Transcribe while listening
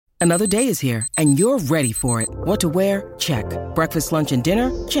Another day is here, and you're ready for it. What to wear? Check. Breakfast, lunch, and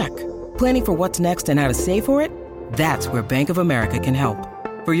dinner? Check. Planning for what's next and how to save for it? That's where Bank of America can help.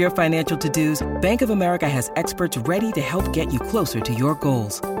 For your financial to-dos, Bank of America has experts ready to help get you closer to your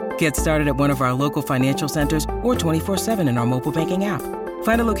goals. Get started at one of our local financial centers or 24/7 in our mobile banking app.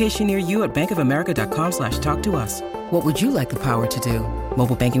 Find a location near you at bankofamerica.com/talktous. What would you like the power to do?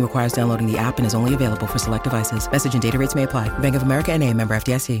 Mobile banking requires downloading the app and is only available for select devices. Message and data rates may apply. Bank of America N.A., member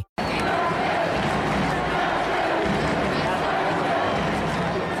FDIC.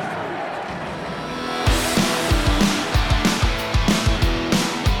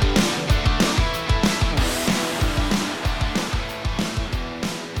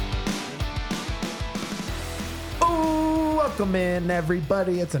 Welcome in,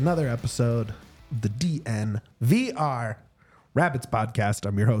 everybody. It's another episode of the DNVR Rabbits podcast.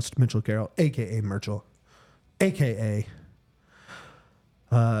 I'm your host, Mitchell Carroll, a.k.a. Merchel, a.k.a.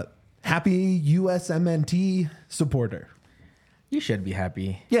 Happy USMNT supporter. You should be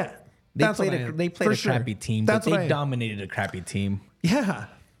happy. Yeah. They played a crappy team, but they dominated a crappy team. Yeah.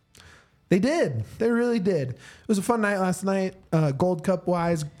 They did. They really did. It was a fun night last night, Gold Cup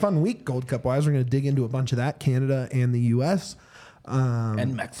wise. Fun week, Gold Cup wise. We're going to dig into a bunch of that, Canada and the U.S.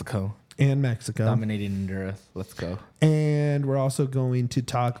 And Mexico. Dominating Honduras. Let's go. And we're also going to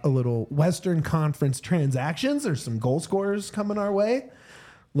talk a little Western Conference transactions. There's some goal scorers coming our way.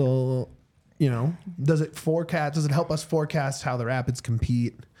 Does it help us forecast how the Rapids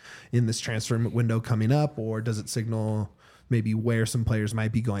compete in this transfer window coming up, or does it signal maybe where some players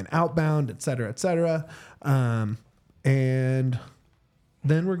might be going outbound, et cetera, et cetera. And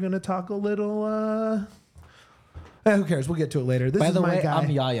then we're going to talk a little... who cares? We'll get to it later. This By is the my way, guy. I'm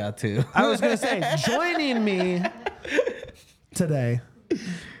Yaya, too. I was going to say, joining me today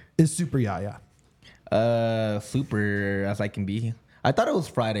is Super Yaya. Super as I can be. I thought it was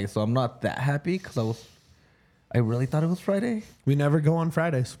Friday, so I'm not that happy because I really thought it was Friday. We never go on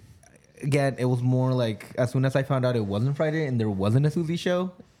Fridays. Again, it was more like as soon as I found out it wasn't Friday and there wasn't a Susie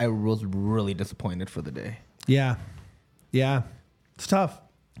show, I was really disappointed for the day. Yeah. It's tough.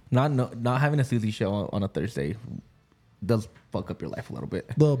 Not having a Susie show on a Thursday does fuck up your life a little bit.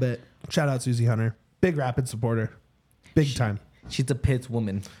 A little bit. Shout out Susie Hunter. Big Rapid supporter. Big time. She's a Pitts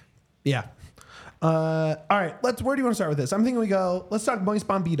woman. Yeah. All right. Where do you want to start with this? I'm thinking let's talk Moise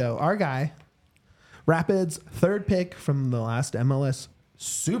Bombito, our guy. Rapids' third pick from the last MLS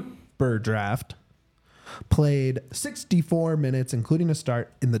Super Draft. Played 64 minutes, including a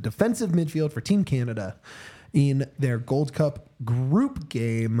start in the defensive midfield for Team Canada in their Gold Cup group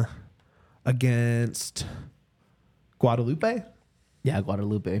game against Guadalupe. Yeah,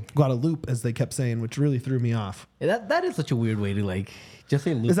 Guadalupe, as they kept saying, which really threw me off. That is such a weird way to just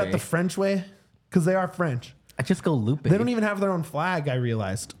say Lupe. Is that the French way? Because they are French. I just go Lupe. They don't even have their own flag, I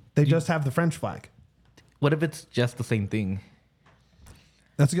realized. They just have the French flag. What if it's just the same thing?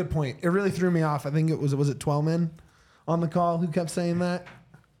 That's a good point. It really threw me off. I think it was Twellman on the call who kept saying that.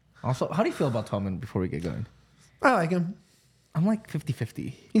 Also, how do you feel about Twellman before we get going? I like him. I'm like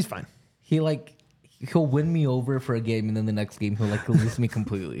 50-50. He's fine. He'll win me over for a game, and then the next game he'll lose me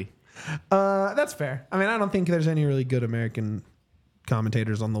completely. That's fair. I mean, I don't think there's any really good American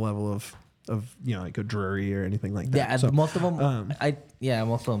commentators on the level of like a Drury or anything like that. Yeah, so, most of them.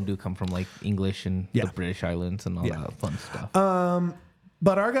 Most of them do come from like English and Yeah. the British Islands and all that fun stuff.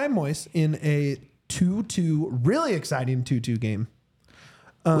 But our guy Moise in a 2-2, really exciting 2-2 game.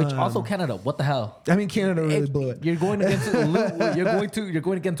 Which also Canada, what the hell? I mean, Canada really blew it. You're going against you're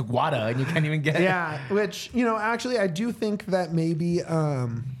going against Guada, and you can't even get it. Yeah, which actually, I do think that maybe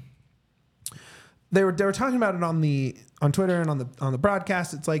they were talking about it on Twitter and on the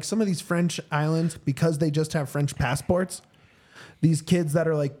broadcast. It's like some of these French islands, because they just have French passports. These kids that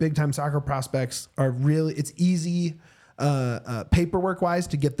are like big time soccer prospects it's easy. Paperwork wise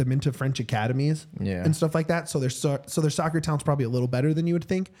to get them into French academies and stuff like that. So their soccer talent's probably a little better than you would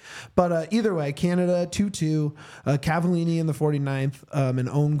think. But either way, Canada 2-2, Cavallini in the 49th, an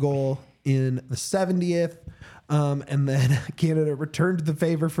own goal in the 70th. And then Canada returned the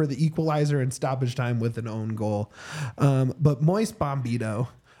favor for the equalizer in stoppage time with an own goal. But Moise Bombito,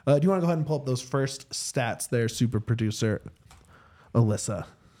 do you want to go ahead and pull up those first stats there, super producer Alyssa?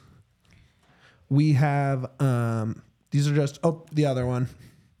 We have... these are just, the other one.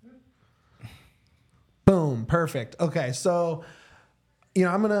 Boom, perfect. Okay, so, I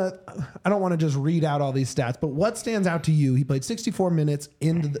don't want to just read out all these stats, but what stands out to you? He played 64 minutes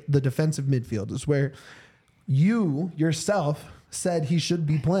in the defensive midfield. Is where you yourself said he should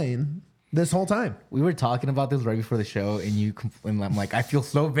be playing this whole time. We were talking about this right before the show, and I'm like, I feel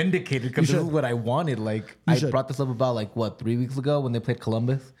so vindicated because this is what I wanted. Like, I brought this up about 3 weeks ago when they played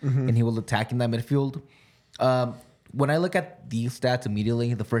Columbus, and he was attacking that midfield. When I look at these stats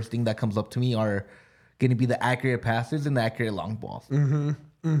immediately, the first thing that comes up to me are going to be the accurate passes and the accurate long balls.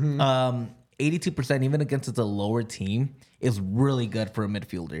 82%, even against a lower team, is really good for a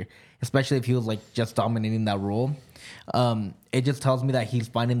midfielder, especially if he was just dominating that role. It just tells me that he's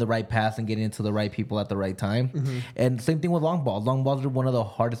finding the right pass and getting it to the right people at the right time. And same thing with long balls. Long balls are one of the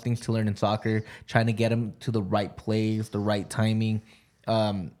hardest things to learn in soccer, trying to get them to the right plays, the right timing.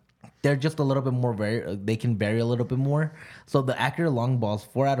 They're just a little bit more they can vary a little bit more. So the accurate long balls,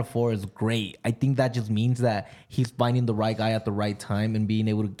 4 out of 4 is great. I think that just means that he's finding the right guy at the right time and being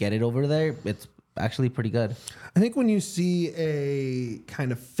able to get it over there. It's actually pretty good. I think when you see a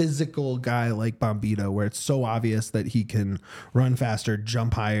kind of physical guy like Bombito, where it's so obvious that he can run faster,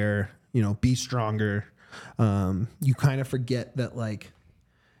 jump higher, be stronger, you kind of forget that, I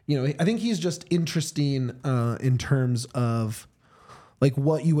think he's just interesting in terms of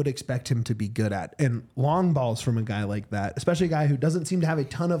what you would expect him to be good at. And long balls from a guy like that, especially a guy who doesn't seem to have a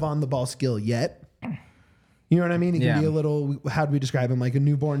ton of on-the-ball skill yet. You know what I mean? He can be a little, how do we describe him? Like a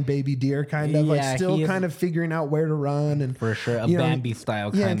newborn baby deer, kind of. Still kind of figuring out where to run. And for sure, a Bambi style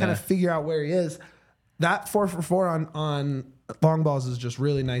kind of. Yeah, and kind of figure out where he is. That 4 for 4 on long balls is just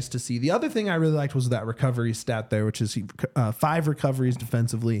really nice to see. The other thing I really liked was that recovery stat there, which is 5 recoveries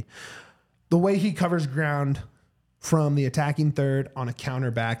defensively. The way he covers ground from the attacking third on a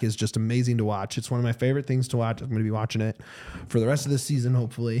counter back is just amazing to watch. It's one of my favorite things to watch. I'm going to be watching it for the rest of the season,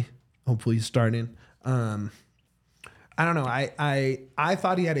 hopefully starting. I don't know. I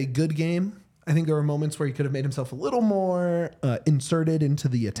thought he had a good game. I think there were moments where he could have made himself a little more inserted into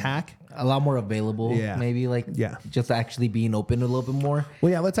the attack. A lot more available, maybe just actually being open a little bit more.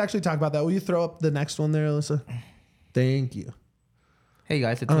 Well, yeah, let's actually talk about that. Will you throw up the next one there, Alyssa? Thank you. Hey,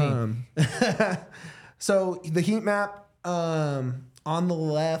 guys, it's me. So the heat map on the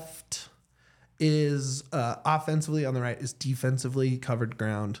left is offensively, on the right is defensively. He covered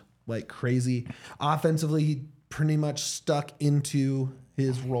ground like crazy. Offensively, he pretty much stuck into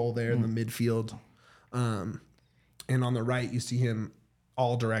his role there in the midfield. And on the right, you see him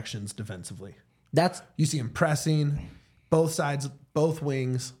all directions defensively. You see him pressing both sides, both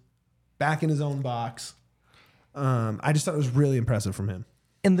wings, back in his own box. I just thought it was really impressive from him.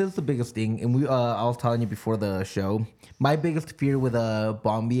 And this is the biggest thing. And I was telling you before the show, my biggest fear with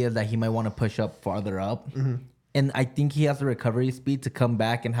Bombi is that he might want to push up farther up. And I think he has the recovery speed to come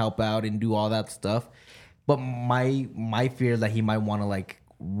back and help out and do all that stuff. But my fear is that he might want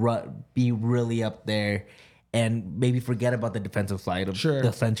to be really up there and maybe forget about the defensive side of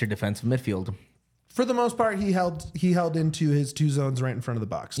the center defensive midfield. For the most part, he held into his 2 zones right in front of the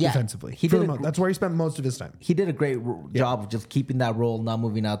box defensively. That's where he spent most of his time. He did a great job of just keeping that role, not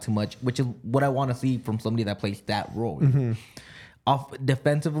moving out too much, which is what I want to see from somebody that plays that role.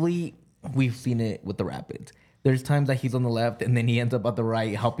 Defensively, we've seen it with the Rapids. There's times that he's on the left and then he ends up at the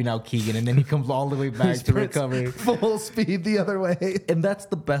right helping out Keegan, and then he comes all the way back to recover. Full speed the other way. And that's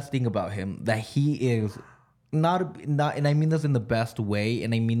the best thing about him, that he is not, and I mean this in the best way,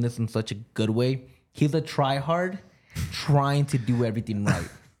 and I mean this in such a good way. He's a try-hard trying to do everything right.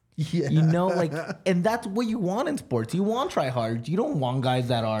 And that's what you want in sports. You want try-hards. You don't want guys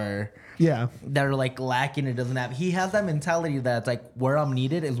that are lacking or doesn't have. He has that mentality that's where I'm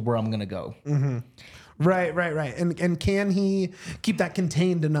needed is where I'm going to go. Right. And can he keep that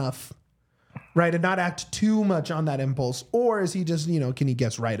contained enough, right, and not act too much on that impulse? Or is he just, can he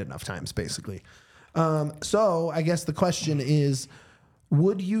guess right enough times, basically? So I guess the question is,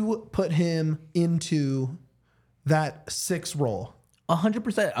 would you put him into that 6 role?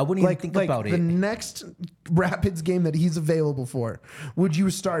 100%. I wouldn't even think about it. The next Rapids game that he's available for, would you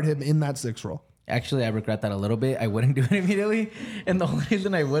start him in that 6 role? Actually, I regret that a little bit. I wouldn't do it immediately. And the only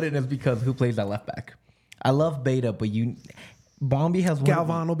reason I wouldn't is because who plays that left back? I love Beta, but Bombi has one.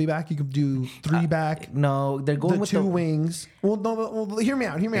 Galvan will be back. You could do 3 back. No, they're going with 2 wings. Well, no. Hear me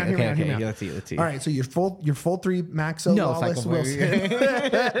out. Okay. Let's see. All right, so you're full 3. Maxo, Lawless,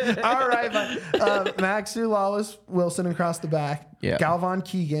 Wilson. All right, but Maxu, Lawless, Wilson across the back. Yeah. Galvan,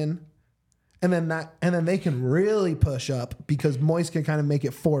 Keegan, and then they can really push up because Moise can kind of make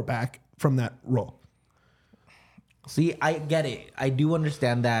it 4 back from that role. See, I get it. I do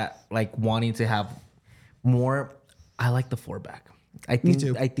understand that, wanting to have more. I like the 4 back. I think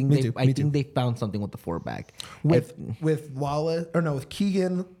they found something with the 4 back with Lawless with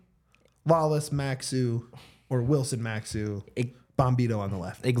Keegan, Lawless, Maxu, or Wilson, Maxu, Bombito on the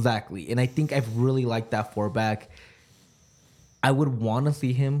left. Exactly, and I think I've really liked that 4 back. I would want to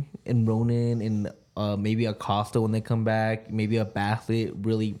see him in Ronan and maybe Acosta when they come back, maybe a Bassett.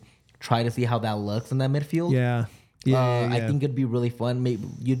 Really try to see how that looks in that midfield. Yeah. I think it'd be really fun. Maybe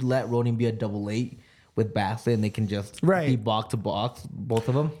you'd let Ronan be a double 8 with Bassett, and they can just be box to box, both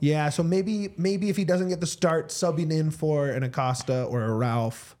of them. Yeah, so maybe if he doesn't get the start, subbing in for an Acosta or a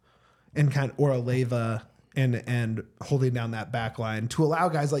Ralph, or a Leyva, and holding down that back line to allow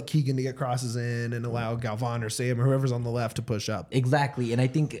guys like Keegan to get crosses in, and allow Galvan or Sam or whoever's on the left to push up. Exactly, and I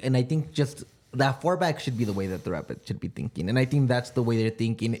think just that 4-back should be the way that the Rapids should be thinking, and I think that's the way they're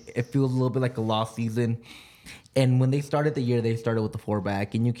thinking. It feels a little bit like a lost season. And when they started the year, they started with the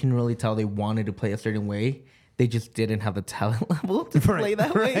 4-back, and you can really tell they wanted to play a certain way. They just didn't have the talent level to play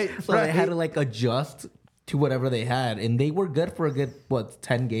that way. So they had to adjust to whatever they had. And they were good for a good,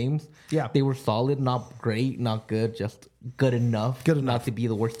 10 games? Yeah. They were solid, not great, not good, just good enough. Not to be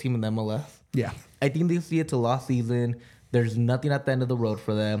the worst team in the MLS. Yeah. I think they see it's a lost season. There's nothing at the end of the road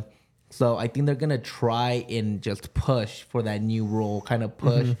for them. So I think they're going to try and just push for that new role, kind of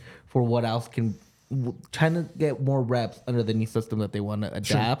push for what else can... trying to get more reps under the new system that they want to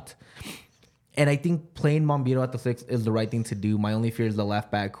adapt. Sure. And I think playing Bombito at the 6 is the right thing to do. My only fear is the left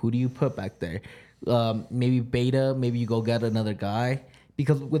back. Who do you put back there? Maybe Beta. Maybe you go get another guy.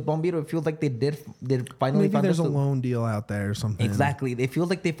 Because with Bombito, it feels like they finally found there's a loan deal out there or something. Exactly. It feels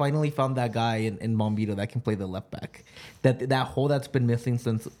like they finally found that guy in Bombito that can play the left back. That hole that's been missing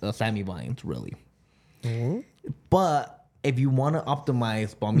since Sammy Vines, really. Mm-hmm. But if you want to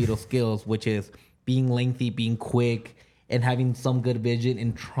optimize Bombito's skills, which is being lengthy, being quick, and having some good vision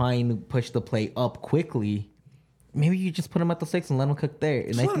and trying to push the play up quickly, maybe you just put him at the 6 and let him cook there.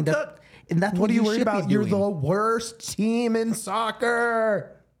 And I think that's what are you worried about? You're the worst team in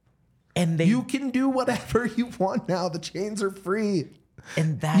soccer. And you can do whatever you want now. The chains are free.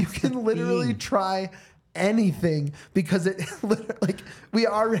 And that's you can literally try anything because we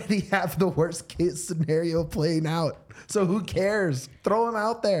already have the worst case scenario playing out. So who cares? Throw him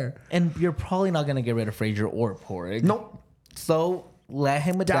out there. And you're probably not going to get rid of Frazier or Porig. Nope. So let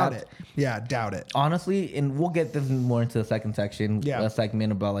him adapt. Doubt it. Yeah, doubt it. Honestly, and we'll get this more into the second section. Yeah. A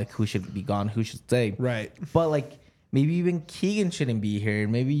segment about who should be gone, who should stay. Right. But maybe even Keegan shouldn't be here.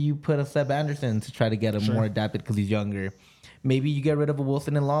 Maybe you put a Seb Anderson to try to get him more adapted because he's younger. Maybe you get rid of a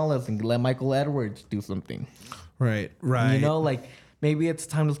Wilson and Lawless and let Michael Edwards do something. Right. Maybe it's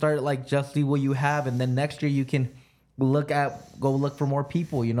time to start just see what you have, and then next year you can go look for more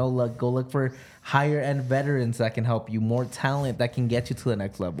people, go look for higher end veterans that can help you, more talent that can get you to the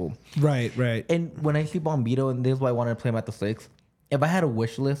next level. Right. And when I see Bombito, and this is why I wanted to play him at the 6, if I had a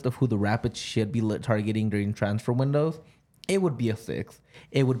wish list of who the Rapids should be targeting during transfer windows, it would be a 6,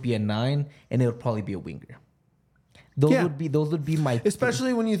 it would be a 9, and it would probably be a winger. Those would be my...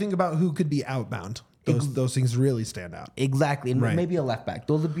 Especially when you think about who could be outbound. Those things really stand out. Exactly. And maybe a left back.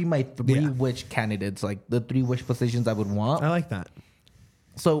 Those would be my 3 wish candidates, the 3 wish positions I would want. I like that.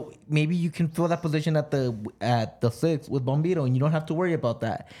 So maybe you can fill that position at the 6 with Bombito, and you don't have to worry about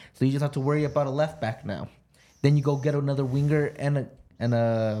that. So you just have to worry about a left back now. Then you go get another winger and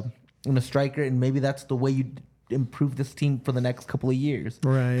a striker, and maybe that's the way you improve this team for the next couple of years.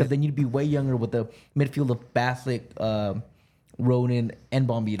 Right. Because then you'd be way younger with the midfield of Bassett, Ronan, and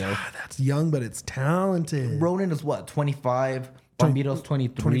Bombito. God, that's young, but it's talented. Ronan is what, 25? Bombito's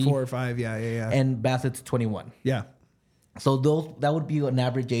 23. 24 or 5, yeah. And Bassett's 21. Yeah. So that would be an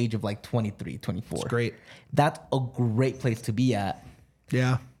average age of 23, 24. That's great. That's a great place to be at.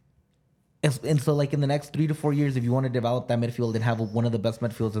 Yeah. And so in the next 3 to 4 years, if you want to develop that midfield and have one of the best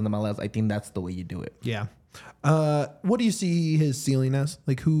midfields in the MLS, I think that's the way you do it. Yeah. What do you see his ceiling as?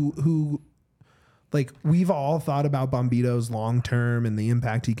 Who we've all thought about Bombito's long term and the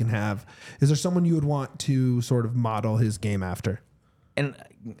impact he can have. Is there someone you would want to sort of model his game after? And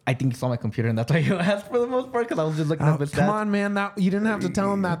I think you saw my computer, and that's why you asked for the most part, because I was just looking up his stats. Come on, man! You didn't have to tell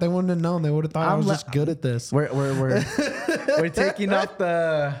them that. They wouldn't have known. They would have thought I was just good at this. We're taking up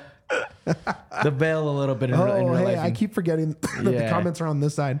the veil a little bit. I keep forgetting that the comments are on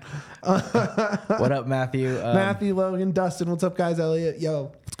this side. What up, Matthew? Matthew, Logan, Dustin. What's up, guys? Elliot,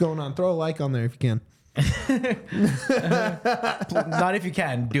 yo, what's going on? Throw a like on there if you can. Not if you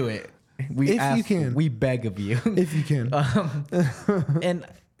can. Do it. You can. We beg of you. If you can. And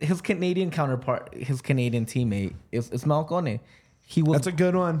his Canadian counterpart, his Canadian teammate, is Malcone. That's a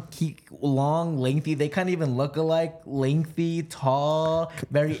good one. Long, lengthy. They kind of even look alike. Lengthy, tall,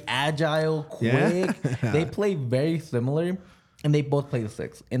 very agile, quick. Yeah. They play very similar, and they both play the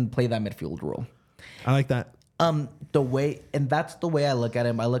 6 and play that midfield role. I like that. That's the way I look at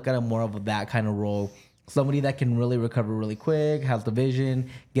him. I look at him more of that kind of role. Somebody that can really recover really quick, has the vision,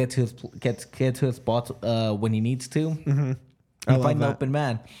 get to his spots when he needs to. Mm-hmm. I You love find the that. open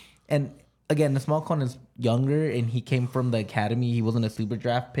man. And again, the small con is younger, and he came from the academy. He wasn't a super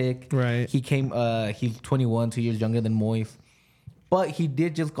draft pick. Right. He came. He's 21, 2 years younger than Moise. But he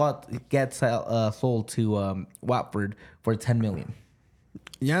did just get sold to Watford for $10 million.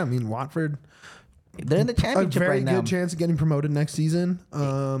 Yeah, I mean Watford. They're in the A championship very right now. good chance of getting promoted next season.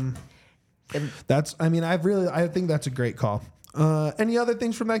 That's. I mean, I think that's a great call. Any other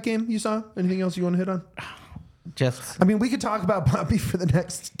things from that game you saw? Anything else you want to hit on? Just I mean, we could talk about Bobby for the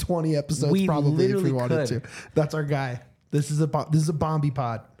next 20 episodes, We probably, if we literally wanted could. to. That's our guy. This is a Bombi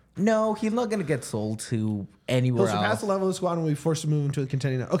pod. no, he's not gonna get sold to anywhere He'll surpass else. the level of the squad and we'll be forced to move him to a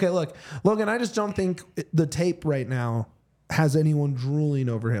contending. Okay, look, Logan, I just don't think the tape right now has anyone drooling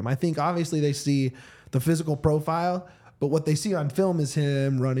over him. I think obviously they see the physical profile, but what they see on film is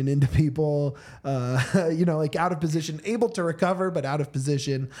him running into people, like out of position, able to recover, but out of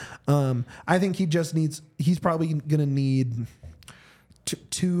position. I think he's probably going to need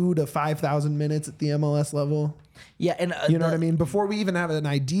 2,000 to 5,000 minutes at the MLS level. Yeah, and You know what I mean? Before we even have an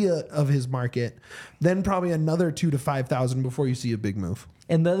idea of his market, then probably another 2,000 to 5,000 before you see a big move.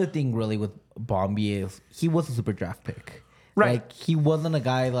 And the other thing really with Bombi is he was a super draft pick. Right. Like he wasn't a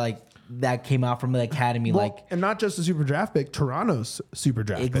guy like that came out from the academy And not just a super draft pick, Toronto's super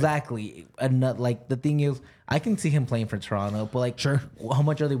draft pick. exactly. And like the thing is, I can see him playing for Toronto, but like, Sure. how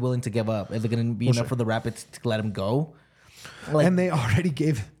much are they willing to give up? Is it going to be enough sure. for the Rapids to let him go? Like, And they already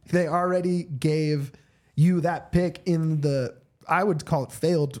gave you that pick in the, I would call it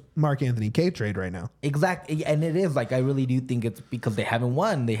failed Mark Anthony K trade right now. exactly, and it is like I really do think it's because they haven't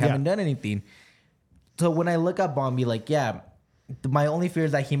won, they haven't done anything. So when I look at Bombi, like my only fear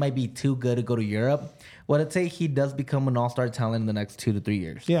is that he might be too good to go to Europe. Well, let's say he does become an all-star talent in the next 2 to 3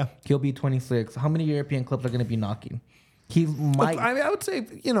 years. Yeah. He'll be 26. How many European clubs are going to be knocking? He might. I mean, I would say,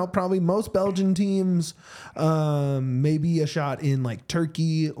 probably most Belgian teams, maybe a shot in like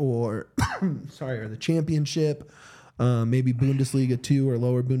Turkey or, or the Championship, maybe Bundesliga 2 or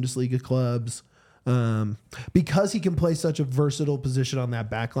lower Bundesliga clubs. Because he can play such a versatile position on that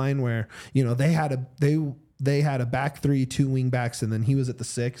back line where, they had a back three, 2 wing backs, and then he was at the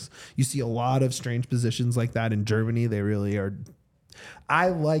 6. You see a lot of strange positions like that in Germany. They really are. I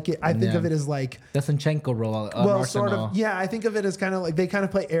like it. I think of it as like the Zinchenko role on well, Arsenal. sort of. Yeah, I think of it as kind of like they kind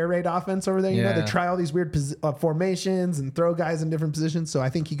of play air raid offense over there. They try all these weird formations and throw guys in different positions. So I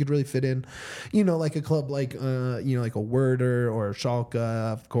think he could really fit in. Like a club like like a Werder or a Schalke.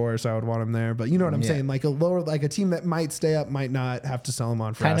 Of course, I would want him there. But you know what I'm saying? Like a team that might stay up, might not have to sell him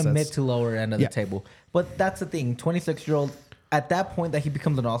on for kind assets. of mid to lower end of the table. But that's the thing. 26-year-old, at that point that he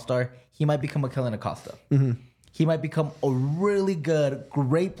becomes an all-star, he might become a Kellen Acosta. Mm-hmm. He might become a really good,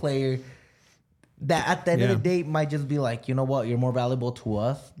 great player that at the end of the day might just be like, you know what, you're more valuable to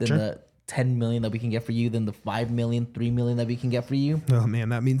us than the 10 million that we can get for you, than the 5 million, 3 million that we can get for you. Oh man,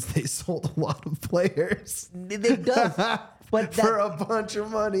 that means they sold a lot of players. It does. But for a bunch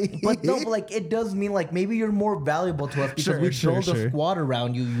of money. But no, like it does mean like maybe you're more valuable to us because we build a squad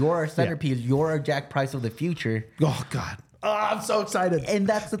around you. You're our centerpiece. You're our Jack Price of the future. Oh God. Oh, I'm so excited. And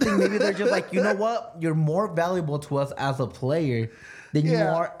that's the thing. Maybe they're just like, you know what? You're more valuable to us as a player than you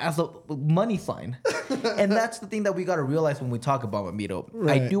are as a money sign. And that's the thing that we got to realize when we talk about Bombito.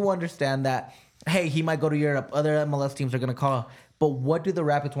 Right. I do understand that, hey, he might go to Europe. Other MLS teams are going to call. But what do the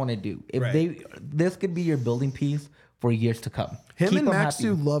Rapids want to do? If this could be your building piece for years to come. Him and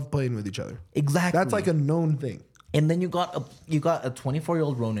Maxu love playing with each other. Exactly. That's like a known thing. And then you got a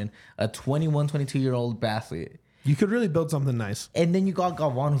 24-year-old Ronan, a 21, 22-year-old Bassett. You could really build something nice. And then you got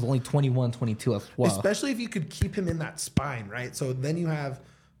Galvan, who's only 21, 22 as well. Especially if you could keep him in that spine, right? So then you have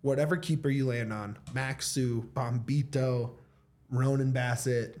whatever keeper you land on, Maxu, Bombito, Ronan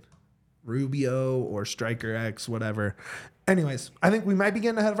Bassett, Rubio, or Striker X, whatever. Anyways, I think we might be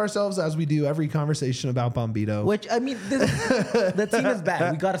getting ahead of ourselves as we do every conversation about Bombito. Which, I mean, the team is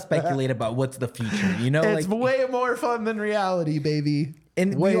bad. We got to speculate about what's the future, you know? It's way more fun than reality, baby.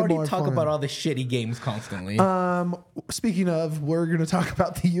 And way we already more talk fun. about all the shitty games constantly. Speaking of, we're going to talk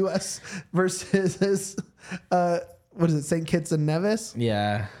about the U.S. versus, what is it, St. Kitts and Nevis?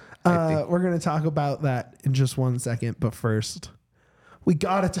 Yeah. We're going to talk about that in just 1 second. But first, we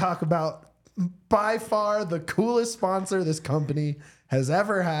got to talk about by far the coolest sponsor this company has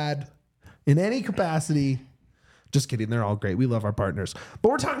ever had in any capacity. Just kidding. They're all great. We love our partners. But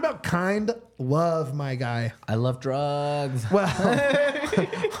we're talking about Kind Love, my guy. I love drugs. Well,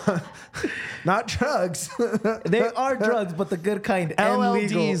 not drugs. They are drugs, but the good kind and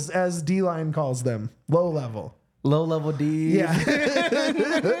legal. LLDs, as D-Line calls them. Low level. Low level D. Yeah.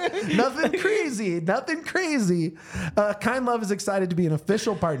 Nothing crazy. Kind Love is excited to be an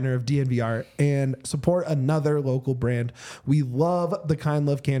official partner of DNVR and support another local brand. We love the Kind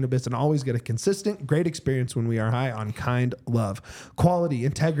Love cannabis and always get a consistent, great experience when we are high on Kind Love. Quality,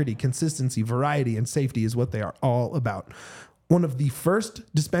 integrity, consistency, variety, and safety is what they are all about. One of the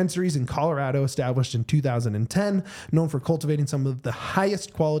first dispensaries in Colorado, established in 2010, known for cultivating some of the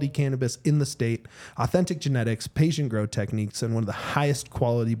highest quality cannabis in the state, authentic genetics, patient grow techniques, and one of the highest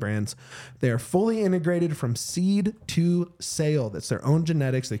quality brands. They are fully integrated from seed to sale. That's their own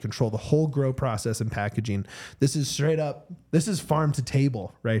genetics. They control the whole grow process and packaging. This is straight up, this is farm to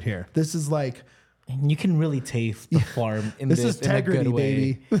table right here. This is like... And you can really taste the farm in this is in a good Tegrity, way.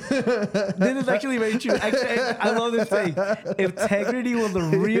 baby. This is actually very true. Actually, I love this thing. If Tegrity was a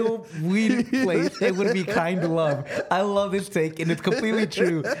real weed place, it would be Kind Love. I love this take, and it's completely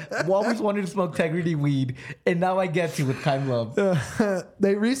true. I always wanted to smoke Tegrity weed, and now I get to with Kind Love.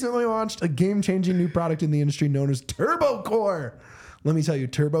 They recently launched a game-changing new product in the industry known as Turbo Core. Let me tell you,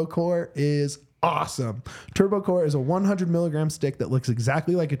 Turbo Core is awesome. Turbo Core is a 100 milligram stick that looks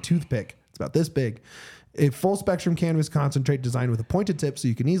exactly like a toothpick. It's about this big. A full spectrum cannabis concentrate designed with a pointed tip so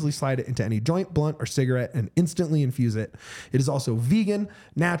you can easily slide it into any joint, blunt, or cigarette and instantly infuse it. It is also vegan,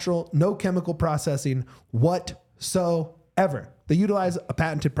 natural, no chemical processing whatsoever. They utilize a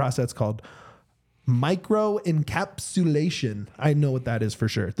patented process called microencapsulation. I know what that is for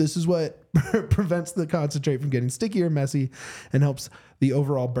sure. This is what prevents the concentrate from getting sticky or messy and helps the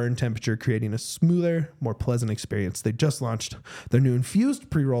overall burn temperature, creating a smoother, more pleasant experience. They just launched their new infused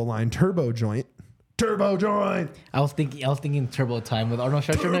pre-roll line, Turbo Joint. I was thinking Turbo Time with Arnold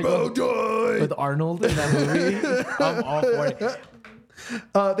Schwarzenegger. Turbo Joint! With Arnold in that movie. I'm all for it.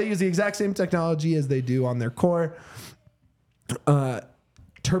 They use the exact same technology as they do on their core.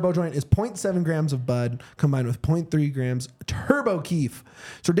 Turbo Joint is 0.7 grams of bud combined with 0.3 grams Turbo Keef.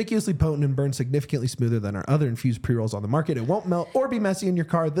 It's ridiculously potent and burns significantly smoother than our other infused pre-rolls on the market. It won't melt or be messy in your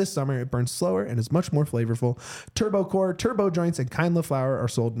car this summer. It burns slower and is much more flavorful. Turbo Core, Turbo Joints, and Kind Love flower are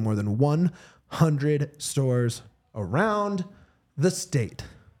sold in more than 100 stores around the state.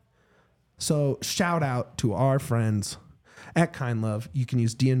 So shout out to our friends at Kind Love. You can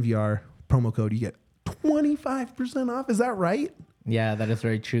use DNVR promo code. You get 25% off. Is that right? Yeah, that is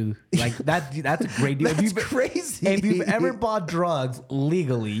very true. Like that's a great deal. That's crazy. If you've ever bought drugs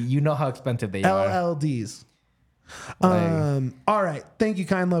legally, you know how expensive they are. LLDs. All right. Thank you,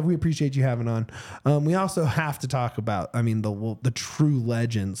 Kind Love. We appreciate you having on. We also have to talk about, the true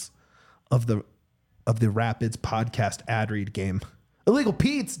legends of the Rapids podcast ad read game. Illegal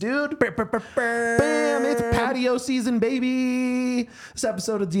Pete's, dude. Bam! It's patio season, baby. This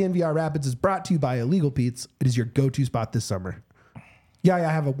episode of DNVR Rapids is brought to you by Illegal Pete's. It is your go-to spot this summer. Yeah, I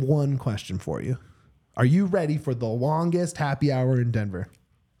have one question for you. Are you ready for the longest happy hour in Denver?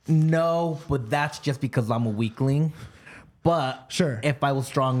 No, but that's just because I'm a weakling. But sure, if I was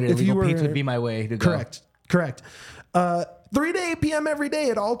stronger, Illegal Pete's would be my way to go. Correct. 3 to 8 p.m. every day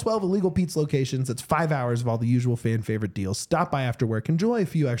at all 12 Illegal Pete's locations. That's 5 hours of all the usual fan favorite deals. Stop by after work. Enjoy a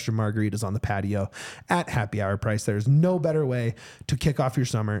few extra margaritas on the patio at happy hour price. There's no better way to kick off your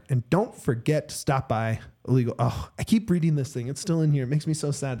summer. And don't forget to stop by Illegal. Oh, I keep reading this thing. It's still in here. It makes me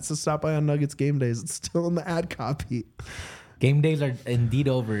so sad. It says stop by on Nuggets game days. It's still in the ad copy. Game days are indeed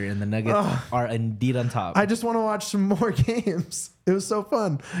over, and the Nuggets are indeed on top. I just want to watch some more games. It was so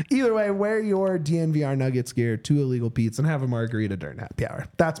fun. Either way, wear your DNVR Nuggets gear to Illegal Pete's and have a margarita during happy hour.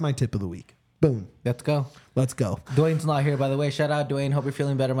 That's my tip of the week. Boom. Let's go. Dwayne's not here, by the way. Shout out, Dwayne. Hope you're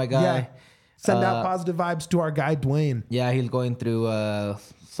feeling better, my guy. Yeah. Send out positive vibes to our guy, Dwayne. Yeah, he's going through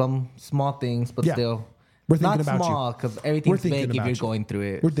some small things, but still. We're thinking not about small, because everything's big if you're going through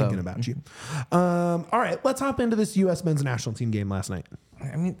it. We're thinking about you. All right, let's hop into this U.S. men's national team game last night.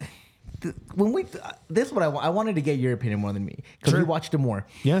 I mean, this is what I wanted to get your opinion more than me, because we watched it more.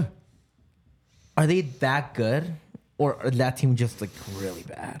 Yeah. Are they that good, or is that team just like really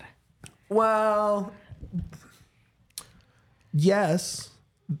bad? Well, yes,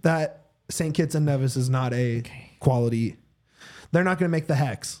 that St. Kitts and Nevis is not a quality. They're not going to make the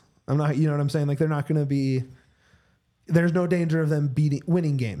Hex. I'm not, you know what I'm saying? Like, they're not going to be, there's no danger of them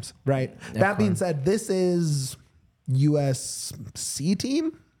winning games, right? That being said, this is USC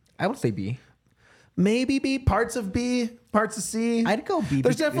team. I would say B. Maybe B, parts of B, parts of C. I'd go B.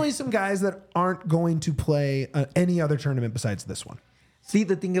 There's definitely some guys that aren't going to play any other tournament besides this one. See,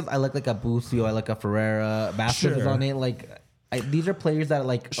 the thing is, I like a Busio, I like a Ferreira. Basket is on it. Like, these are players that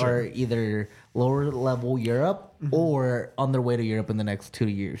are either lower level Europe or on their way to Europe in the next 2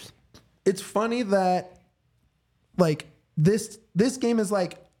 years. It's funny that this game is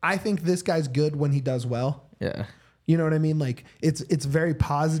like, I think this guy's good when he does well. Yeah. You know what I mean? Like it's very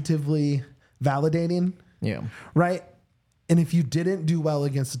positively validating. Yeah. Right. And if you didn't do well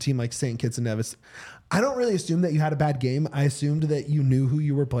against a team like St. Kitts and Nevis, I don't really assume that you had a bad game. I assumed that you knew who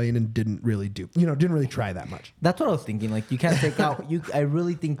you were playing and didn't really try that much. That's what I was thinking. Like you can't take out. I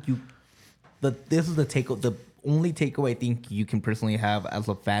really think this is the only takeaway I think you can personally have as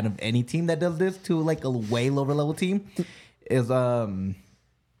a fan of any team that does this to like a way lower level team is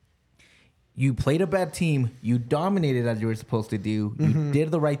you played a bad team, you dominated as you were supposed to do, you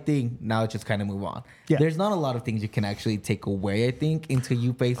did the right thing, now just kind of move on. Yeah. There's not a lot of things you can actually take away, I think, until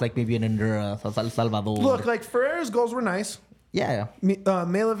you face like maybe an Honduras, El Salvador. Look, like Ferreira's goals were nice. Yeah.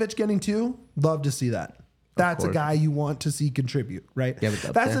 Mailovic getting 2, love to see that. That's a guy you want to see contribute, right? Yeah,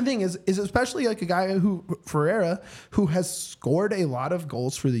 that's the thing is especially like a guy Ferreira, who has scored a lot of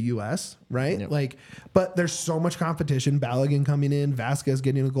goals for the U.S., right? Yep. Like, but there's so much competition. Balogun coming in, Vasquez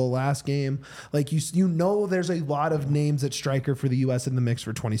getting a goal last game. Like you know, there's a lot of names at striker for the U.S. in the mix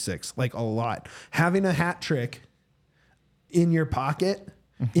for 26, like a lot. Having a hat trick in your pocket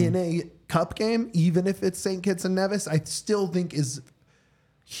in a cup game, even if it's St. Kitts and Nevis, I still think is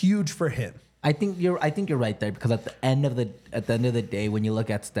huge for him. I think you're right there because at the end of the day, when you look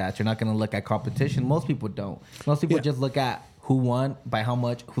at stats, you're not going to look at competition. Most people don't. Most people just look at who won, by how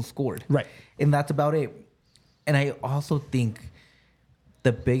much, who scored. Right. And that's about it. And I also think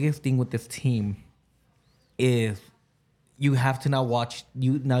the biggest thing with this team is you have to now watch.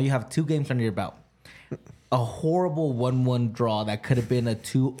 Now you have 2 games under your belt. A horrible 1-1 draw that could have been a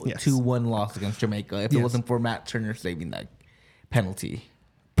 2-1 loss against Jamaica if it wasn't for Matt Turner saving that penalty.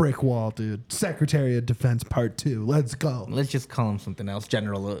 Brick wall, dude. Secretary of Defense Part 2. Let's go. Let's just call him something else.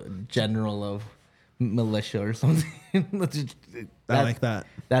 General of militia or something. I like that.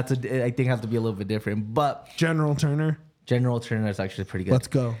 I think has to be a little bit different. But General Turner is actually pretty good. Let's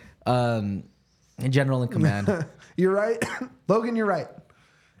go. General in command. You're right. Logan, you're right.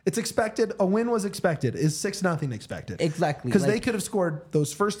 It's expected. A win was expected. Is 6-0 expected? Exactly. Because they could have scored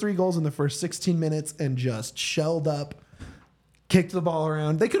those first 3 goals in the first 16 minutes and just shelled up, kicked the ball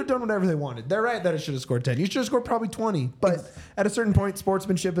around. They could have done whatever they wanted. They're right that it should have scored 10. You should have scored probably 20. But at a certain point,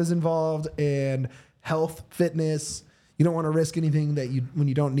 sportsmanship is involved and health, fitness. You don't want to risk anything when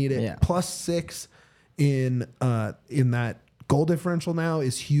you don't need it. Yeah. +6 in that goal differential now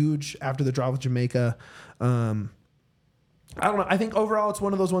is huge after the draw with Jamaica. I don't know. I think overall it's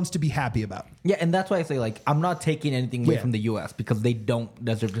one of those ones to be happy about. Yeah, and that's why I say, like, I'm not taking anything away from the U.S. because they don't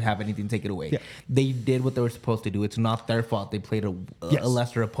deserve to have anything taken away. Yeah. They did what they were supposed to do. It's not their fault. They played a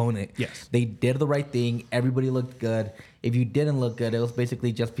lesser opponent. Yes. They did the right thing. Everybody looked good. If you didn't look good, it was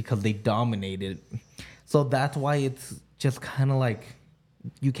basically just because they dominated. So that's why it's just kind of like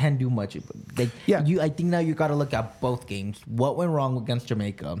you can't do much. I think now you got to look at both games. What went wrong against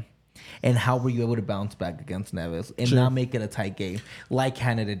Jamaica? And how were you able to bounce back against Nevis and not make it a tight game like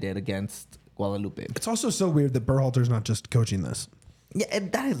Canada did against Guadalupe? It's also so weird that Berhalter's not just coaching this. Yeah,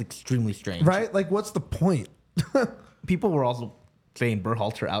 and that is extremely strange. Right? Like, what's the point? People were also saying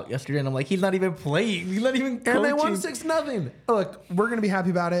Berhalter out yesterday, and I'm like, he's not even playing. He's not even coaching. And they won 6-0. Look, we're going to be happy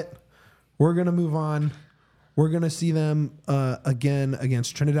about it. We're going to move on. We're going to see them again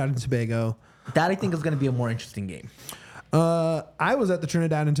against Trinidad and Tobago. That, I think, is going to be a more interesting game. I was at the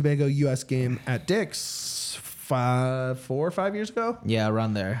Trinidad and Tobago U.S. game at Dick's 4 or 5 years ago. Yeah,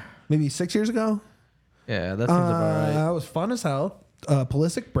 around there. Maybe 6 years ago. Yeah, that seems about right. That was fun as hell.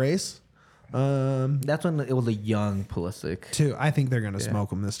 Pulisic brace. That's when it was a young Pulisic. Too. I think they're gonna smoke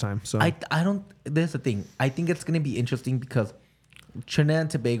them this time. So I don't. There's the thing. I think it's gonna be interesting because Trinidad and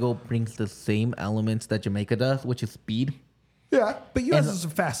Tobago brings the same elements that Jamaica does, which is speed. Yeah, but U.S. is a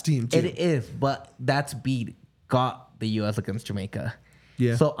fast team too. It is, but that speed got the U.S. against Jamaica.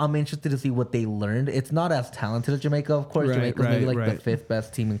 Yeah. So I'm interested to see what they learned. It's not as talented as Jamaica, of course. Jamaica's maybe like the 5th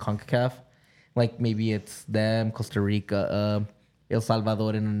best team in CONCACAF. Like maybe it's them, Costa Rica, El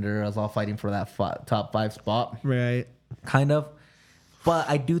Salvador, and Honduras all fighting for that top 5 spot. Right. Kind of. But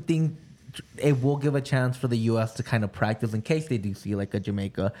I do think it will give a chance for the U.S. to kind of practice in case they do see like a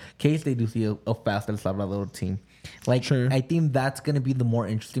Jamaica, in case they do see a fast El Salvador team. Like, sure. I think that's going to be the more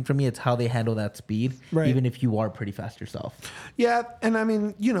interesting for me. It's how they handle that speed, even if you are pretty fast yourself. Yeah, and I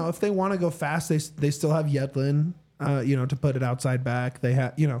mean, if they want to go fast, they still have Yedlin, to put it outside back. They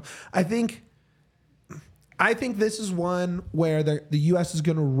have, I think this is one where the U.S. is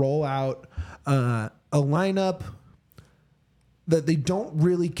going to roll out a lineup that they don't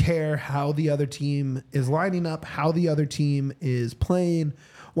really care how the other team is lining up, how the other team is playing,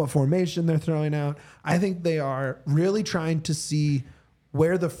 what formation they're throwing out. I think they are really trying to see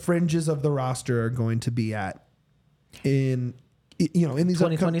where the fringes of the roster are going to be at in in these in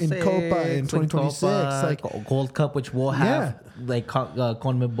 2026, Copa in 2026, Copa, like Gold Cup, which will have like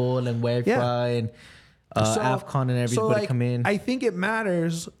CONMEBOL and UEFA and AFCON and everybody come in. I think it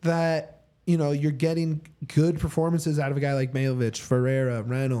matters that you're getting good performances out of a guy like Malovic, Ferreira,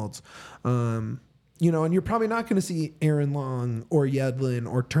 Reynolds, and you're probably not going to see Aaron Long or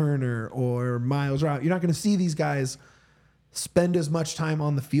Yedlin or Turner or Miles Rout. You're not going to see these guys spend as much time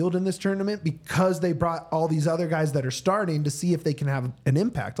on the field in this tournament because they brought all these other guys that are starting to see if they can have an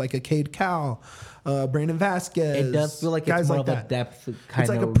impact, like a Cade Cowell, Brandon Vasquez. It does feel like guys it's more like of that. a depth kind It's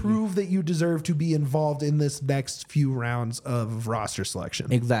like of. a prove that you deserve to be involved in this next few rounds of roster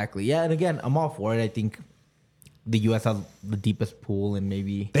selection. Exactly. Yeah, and again, I'm all for it. I think the U.S. has the deepest pool, and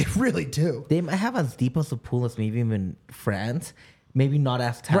maybe They really do. they might have as deep as a pool as maybe even France. Maybe not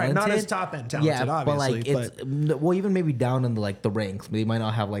as talented. Right, not as top-end talented, yeah, obviously, but like well, even maybe down in the ranks. They might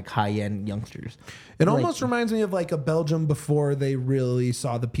not have like high end youngsters. It almost reminds me of like a Belgium before they really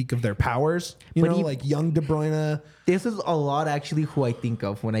saw the peak of their powers. Like young De Bruyne. This is a lot actually who I think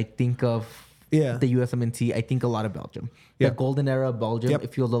of when I think of the USMNT. I think a lot of Belgium. The golden era of Belgium.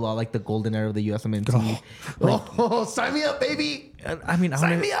 It feels a lot like the golden era of the USMNT. Sign me up, baby. I mean,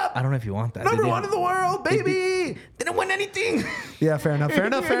 Sign me up. I don't know if you want that. Number one in the world, baby. Didn't win anything. Yeah, fair enough. I don't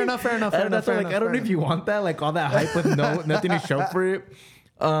know if you want that, like all that hype with nothing to show for it.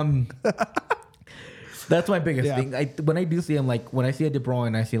 That's my biggest thing. When I do see him, like when I see a De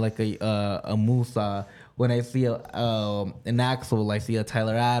Bruyne, I see like a Musa. When I see an Axel, I see a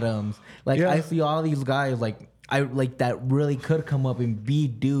Tyler Adams. I see all these guys that really could come up and be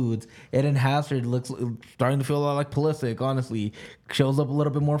dudes. Eden Hazard looks starting to feel a lot like Pulisic, honestly. Shows up a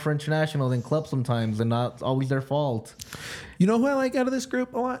little bit more for international than club sometimes, and not always their fault. You know who I like out of this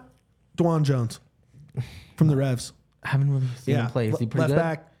group a lot? Dwan Jones from the Revs. I haven't really seen him play. Is he pretty left good?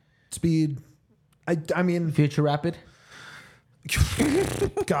 back, speed. I mean, Future Rapid?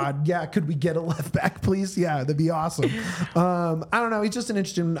 God, yeah. Could we get a left back, please? Yeah, that'd be awesome. I don't know. He's just an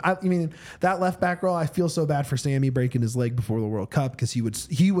interesting. I mean, that left back role. I feel so bad for Sammy breaking his leg before the World Cup because he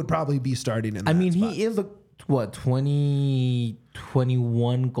would probably be starting in. He is a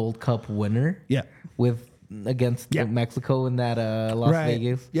 2021 Gold Cup winner. Yeah, against Mexico in that Las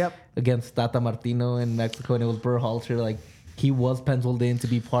Vegas. Yep. Against Tata Martino in Mexico, and it was Berhalter. Like he was penciled in to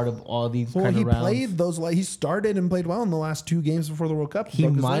be part of all these kind of rounds. Played those. He started and played well in the last 2 games before the World Cup. He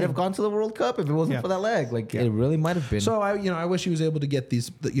might have gone to the World Cup if it wasn't for that leg. It really might have been. So I wish he was able to get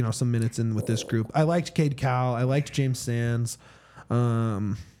these some minutes in with this group. I liked Cade Cowell. I liked James Sands.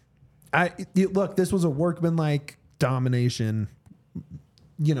 Look, this was a workmanlike domination.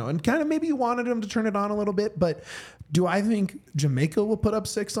 And kind of maybe you wanted him to turn it on a little bit, but do I think Jamaica will put up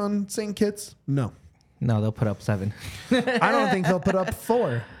 6 on St. Kitts? No, they'll put up 7. I don't think they'll put up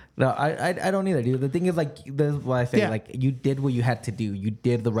 4. No, I don't either, dude. The thing is, this is why I say, you did what you had to do. You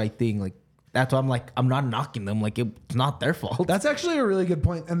did the right thing. That's why I'm not knocking them. It's not their fault. That's actually a really good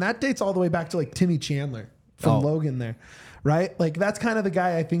point, and that dates all the way back to Timmy Chandler from Logan there. Right? That's kind of the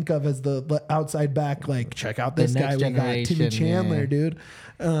guy I think of as the outside back. Check out this guy. We got Timmy Chandler, dude.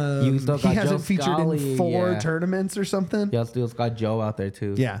 He hasn't featured in 4 tournaments or something. Yeah, still got Joe out there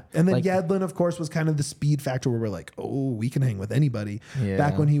too. Yeah. And then Yedlin, of course, was kind of the speed factor where we're like, oh, we can hang with anybody. Yeah.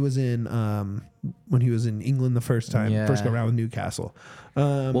 Back when he was in England the first time, first go around with Newcastle.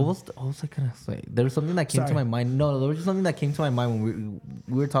 What was I gonna say? There was something that came to my mind. No, there was just something that came to my mind when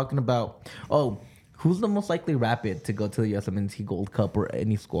we were talking about who's the most likely Rapid to go to the USMNT Gold Cup or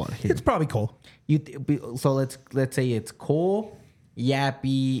any squad here? It's probably Cole. So let's say it's Cole,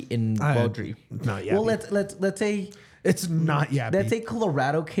 Yappy, and Baudry. Not Yappy. Well, let's say it's not Yappy. Let's say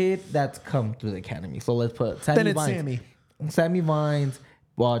Colorado kid that's come through the academy. So let's put Sammy Vines. Sammy Vines,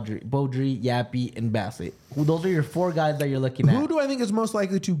 Baudry, Yappy, and Bassett. Those are your 4 guys that you're looking at. Who do I think is most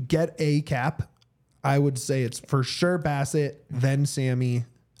likely to get a cap? I would say it's for sure Bassett, then Sammy.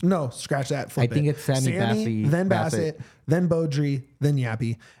 No, scratch that. I think it's Sammy, then Bassett, then Baudry, then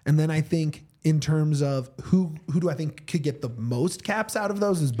Yappy. And then I think in terms of who do I think could get the most caps out of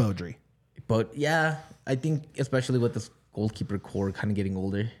those is Baudry. But yeah, I think especially with this goalkeeper core kind of getting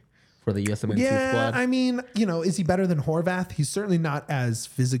older for the USMNT squad. I mean, is he better than Horvath? He's certainly not as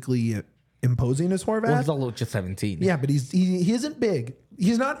physically imposing as Horvath. Well, he's also just 17. Yeah, but he isn't big.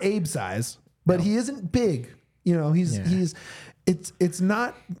 He's not Abe size, but he isn't big. It's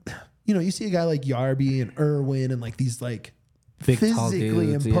not, you see a guy like Yarby and Irwin and these big, physically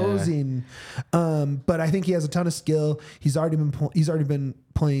dudes, imposing. But I think he has a ton of skill. He's already been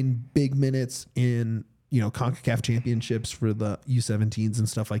playing big minutes in CONCACAF championships for the U17s and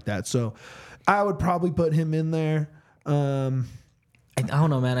stuff like that. So I would probably put him in there. I don't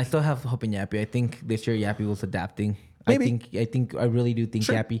know, man. I still have hope in Yappy. I think this year Yappy was adapting Maybe. I really do think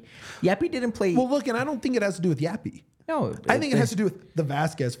Sure. Yappy didn't play. Well, look, and I don't think it has to do with Yappy. No, I think it has to do with the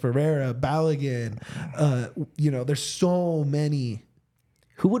Vasquez, Ferreira, Balogun. There's so many.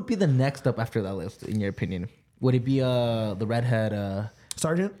 Who would be the next up after that list, in your opinion? Would it be the redhead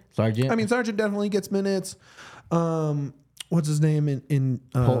Sargent? Sargent? I mean, Sargent definitely gets minutes. What's his name in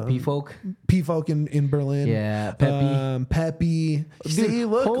P-Folk? P-Folk in Berlin. Yeah, Pepe. Pepe. See,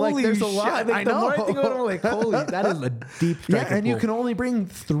 look, like Holy there's a shit. lot. Like, I the know. more I think about it, I'm like, holy, that is a deep striker Yeah, and you pool. can only bring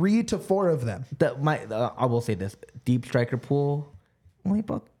 3 to 4 of them. I will say this. Deep striker pool, only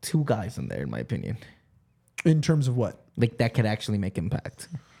about 2 guys in there, in my opinion. In terms of what? Like, that could actually make impact.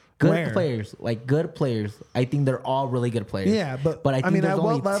 Good players. I think they're all really good players. Yeah, but I think mean, there's at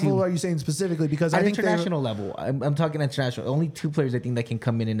only what level 2. are you saying specifically? Because I At think international level. I'm talking international. Only 2 players I think that can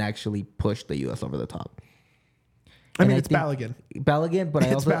come in and actually push the U.S. over the top. I mean, it's Balogun. Balogun, but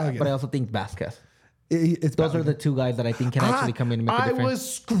Balogun. I also think Vasquez. It's Those Balogun. are the 2 guys that I think can actually come in and make a difference. I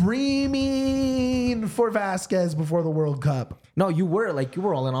was screaming for Vasquez before the World Cup. No, you were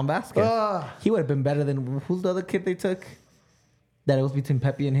all in on Vasquez. He would have been better than who's the other kid they took? That it was between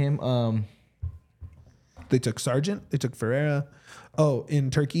Pepe and him. They took Sargent. They took Ferreira. Oh, in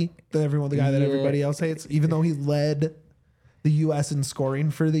Turkey, the guy that everybody else hates, even though he led the U.S. in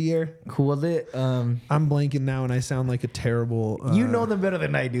scoring for the year. Who was it? I'm blanking now, and I sound like a terrible. You know them better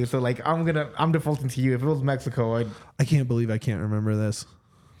than I do, so like I'm defaulting to you. If it was Mexico, I can't believe I can't remember this.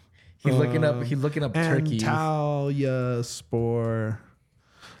 He's looking up Turkey. Antalya Spor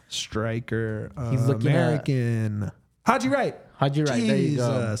striker. He's looking American. Haji Wright. Haji Wright. There you go.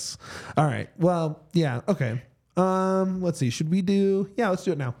 Jesus. All right. Well, yeah. Okay. Let's see. Should we do? Yeah, let's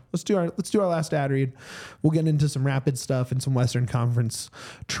do it now. Let's do our last ad read. We'll get into some rapid stuff and some Western Conference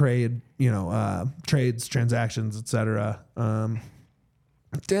trade. Trades, transactions, etc.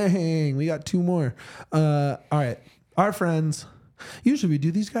 Dang, we got 2 more. All right. Our friends. Usually we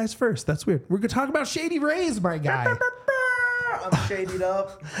do these guys first. That's weird. We're gonna talk about Shady Rays, my guy. I'm shaded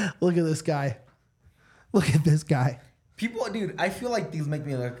up. Look at this guy. Look at this guy. People, dude, I feel like these make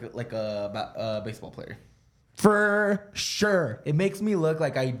me look like a baseball player. For sure. It makes me look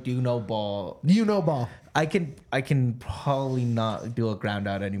like I do know ball. You know ball. I can probably not do a ground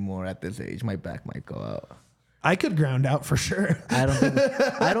out anymore at this age. My back might go out. I could ground out for sure. I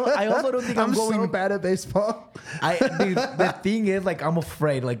also don't think I'm going so bad at baseball. Dude, the thing is, like, I'm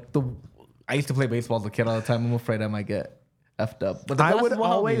afraid. I used to play baseball as a kid all the time. I'm afraid I might get effed up. But I would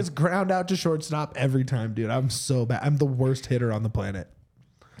always ground out to shortstop every time, dude. I'm so bad. I'm the worst hitter on the planet.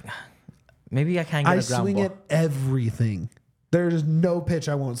 Maybe I can't get a ground I swing ball. at everything. There's no pitch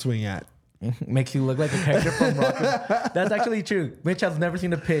I won't swing at. Makes you look like a character from Rocket. That's actually true. Mitch has never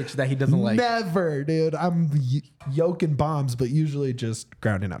seen a pitch that he doesn't like. Never, dude. I'm yoking bombs, but usually just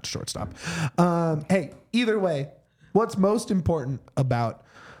grounding out to shortstop. Hey, either way, what's most important about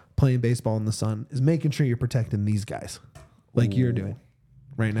playing baseball in the sun is making sure you're protecting these guys like you're doing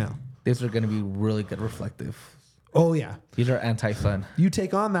right now. These are going to be really good reflective. Oh, yeah. These are anti-sun. You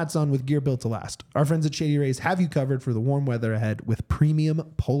take on that sun with gear built to last. Our friends at Shady Rays have you covered for the warm weather ahead with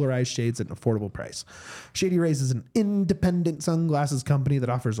premium polarized shades at an affordable price. Shady Rays is an independent sunglasses company that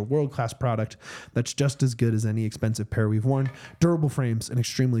offers a world-class product that's just as good as any expensive pair we've worn, durable frames, and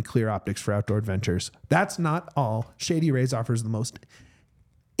extremely clear optics for outdoor adventures. That's not all. Shady Rays offers the most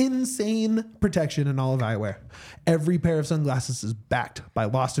insane protection in all of eyewear. Every pair of sunglasses is backed by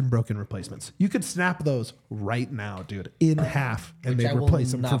lost and broken replacements. You could snap those right now, dude, in half, and they'd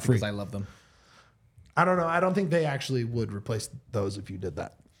replace them for free. Because I love them. I don't know. I don't think they actually would replace those if you did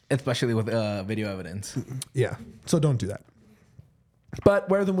that. Especially with video evidence. Yeah. So don't do that. But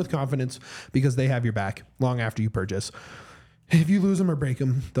wear them with confidence because they have your back long after you purchase. If you lose them or break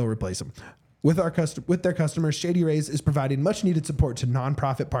them, they'll replace them. With their customers, Shady Rays is providing much needed support to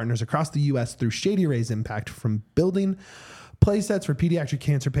nonprofit partners across the U.S. through Shady Rays Impact, from building play sets for pediatric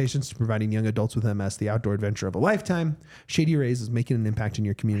cancer patients to providing young adults with MS the outdoor adventure of a lifetime. Shady Rays is making an impact in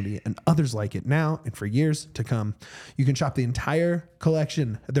your community and others like it now and for years to come. You can shop the entire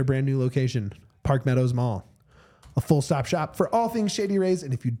collection at their brand new location, Park Meadows Mall. A full stop shop for all things Shady Rays.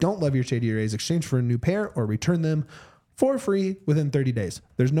 And if you don't love your Shady Rays, exchange for a new pair or return them for free within 30 days.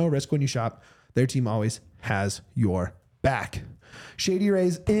 There's no risk when you shop. Their team always has your back. Shady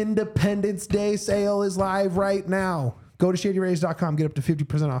Rays Independence Day sale is live right now. Go to shadyrays.com. Get up to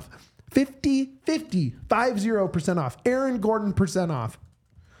 50% off. 50% off. Aaron Gordon % off.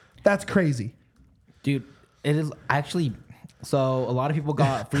 That's crazy. Dude, it is actually... So a lot of people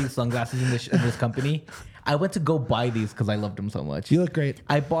got free sunglasses in this company. I went to go buy these because I loved them so much. You look great.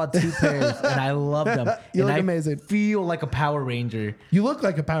 I bought 2 pairs and I love them. You and look I amazing. Feel like a Power Ranger. You look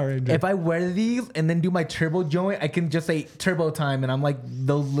like a Power Ranger. If I wear these and then do my turbo joint, I can just say turbo time, and I'm like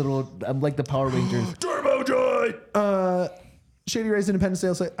I'm like the Power Rangers. Turbo joint. Shady Rays independent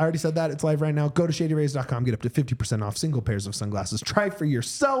sales site. I already said that. It's live right now. Go to shadyrays.com. Get up to 50% off single pairs of sunglasses. Try for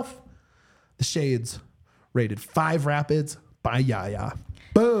yourself. The Shades, rated 5 rapids by Yaya.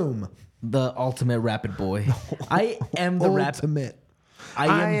 Boom. The ultimate rapid boy. I am the ultimate.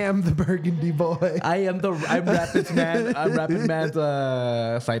 I am the burgundy boy. I'm Rapid's man. I'm Rapid Man's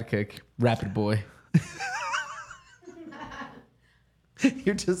sidekick. Rapid boy.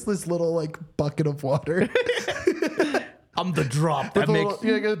 You're just this little like bucket of water. I'm the drop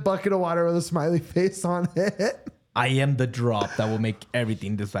You're like a bucket of water with a smiley face on it. I am the drop that will make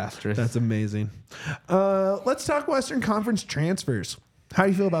everything disastrous. That's amazing. Let's talk Western Conference transfers. How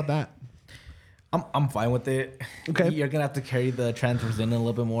do you feel about that? I'm fine with it. Okay. You're going to have to carry the transfers in a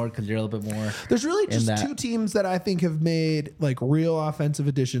little bit more because you're a little bit more. There's really just 2 teams that I think have made like real offensive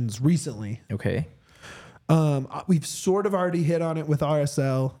additions recently. Okay. We've sort of already hit on it with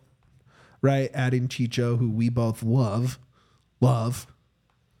RSL, right? Adding Chicho, who we both love,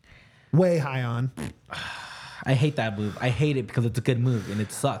 way high on. I hate that move. I hate it because it's a good move and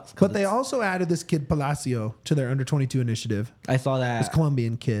it sucks. But they also added this kid Palacio to their under 22 initiative. I saw that. This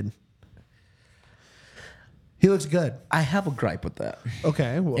Colombian kid. He looks good. I have a gripe with that.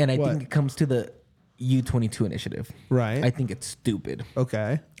 Okay. And I think it comes to the U22 initiative. Right. I think it's stupid.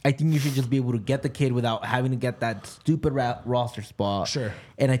 Okay. I think you should just be able to get the kid without having to get that stupid roster spot. Sure.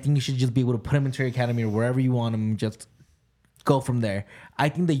 And I think you should just be able to put him into your academy or wherever you want him and just go from there. I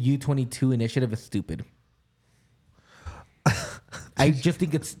think the U22 initiative is stupid. I just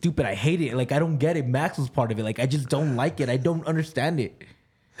think it's stupid. I hate it. Like, I don't get it. Max was part of it. Like, I just don't like it. I don't understand it.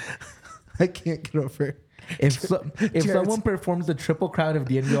 I can't get over it. If someone performs the triple crown of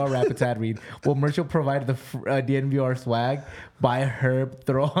DNVR Rapids ad read, will Merchant provide the DNVR swag? Buy a herb,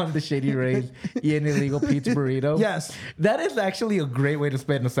 throw on the Shady Rays, eat an illegal pizza burrito? Yes. That is actually a great way to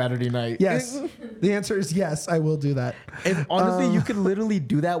spend a Saturday night. Yes. The answer is yes, I will do that. And honestly, you could literally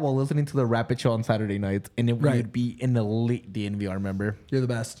do that while listening to the Rapid Show on Saturday nights, and it would be an elite DNVR member. You're the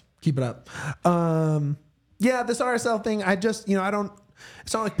best. Keep it up. Yeah, this RSL thing, I just,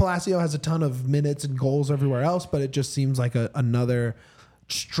 it's not like Palacio has a ton of minutes and goals everywhere else, but it just seems like another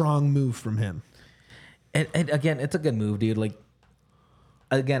strong move from him. And again, it's a good move, dude. Like,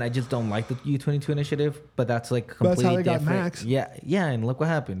 again, I just don't like the U22 initiative, but that's like completely that's how they different. got Max. Yeah, and look what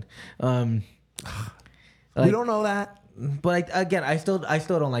happened. We don't know that. But I still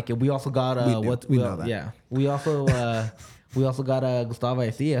don't like it. We also got we know that. Yeah, we also got Gustavo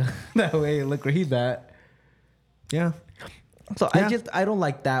Garcia. That way, look where he's at. Yeah. So Yeah. I don't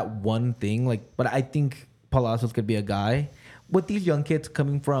like that one thing. Like, but I think Palacios could be a guy. With these young kids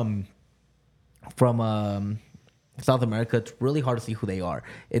coming from South America, it's really hard to see who they are.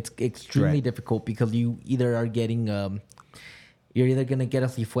 It's extremely difficult because you either are getting you're either gonna get a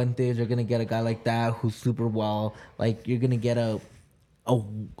Cifuentes, you're gonna get a guy like that who's super well. Like, you're gonna get a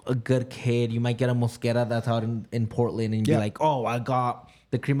good kid. You might get a Mosquera that's out in Portland, and you'd be like, oh, I got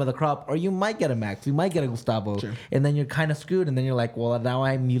the cream of the crop. Or you might get a Max, you might get a Gustavo, and then you're kind of screwed. And then you're like, well, now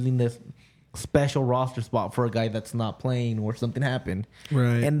I'm using this special roster spot for a guy that's not playing or something happened.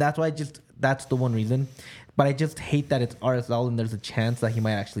 Right. And that's why that's the one reason. But I just hate that it's RSL and there's a chance that he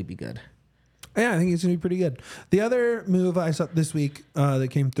might actually be good. Yeah, I think he's going to be pretty good. The other move I saw this week that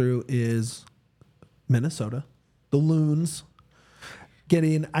came through is Minnesota. The Loons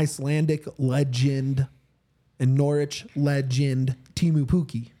getting Icelandic legend and Norwich legend Timu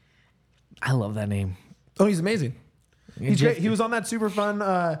Pukki. I love that name. Oh, he's amazing. He's great. He was on that super fun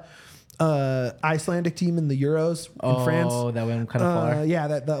Icelandic team in the Euros in France. Oh, that went kind of far. Yeah,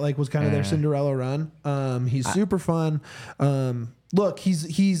 that like was kind of their Cinderella run. He's super fun. Look,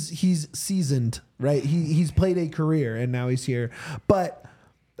 he's seasoned, right? He's played a career and now he's here. But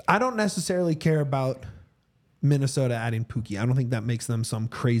I don't necessarily care about Minnesota adding Pukki. I don't think that makes them some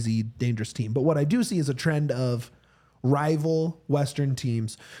crazy dangerous team. But what I do see is a trend of rival Western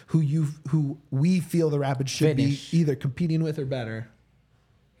teams who we feel the Rapids should be either competing with or better.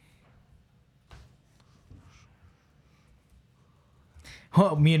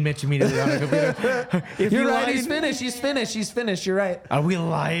 Oh, me and Mitch immediately on our computer. You're right. He's finished. You're right. Are we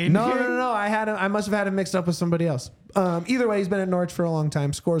lying? No. I must have had him mixed up with somebody else. Either way, he's been at Norwich for a long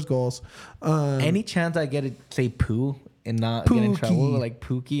time. Scores goals. Any chance I get to say poo and not get in trouble like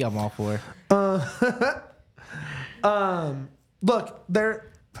Pookie, I'm all for. Look,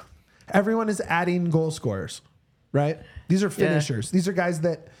 everyone is adding goal scorers, right? These are finishers. These are guys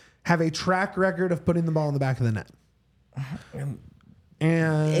that have a track record of putting the ball in the back of the net. And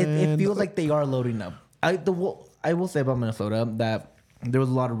It feels like they are loading up. I will say about Minnesota that there was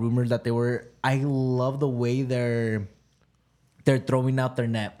a lot of rumors that they were. I love the way they're throwing out their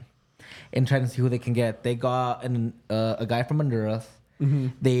net and trying to see who they can get. They got a guy from Honduras. Mm-hmm.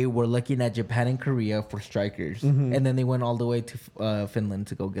 They were looking at Japan and Korea for strikers, and then they went all the way to Finland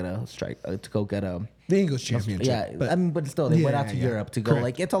to go get a the English championship. Yeah, but still, they went out to Europe to go. Correct.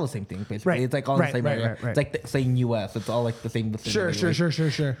 Like, it's all the same thing, basically. Right. It's like all the same. Right. It's like saying U.S. It's all like the same.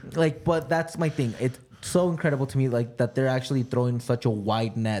 Sure. Like, but that's my thing. It's so incredible to me, like that they're actually throwing such a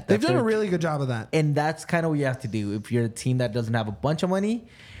wide net. They've done a really good job of that, and that's kind of what you have to do if you're a team that doesn't have a bunch of money.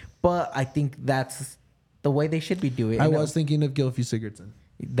 But I think that's the way they should be doing it. I was thinking of Gylfi Sigurdsson.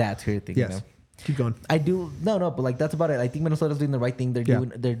 That's your thing. Yes. Keep going. I do but like that's about it. I think Minnesota's doing the right thing.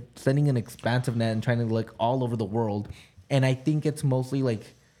 They're sending an expansive net and trying to look all over the world. And I think it's mostly like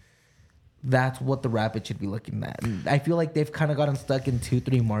that's what the Rapids should be looking at. And I feel like they've kind of gotten stuck in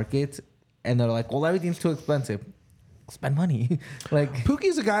 2-3 markets, and they're like, well, everything's too expensive. Spend money. Like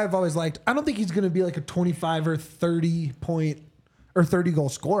Pookie's a guy I've always liked. I don't think he's going to be like a 25 or 30 point or 30 goal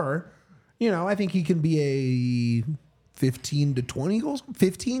scorer. You know, I think he can be a 15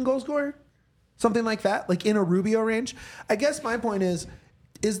 goal scorer, something like that, like in a Rubio range. I guess my point is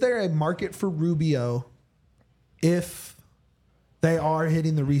there a market for Rubio if they are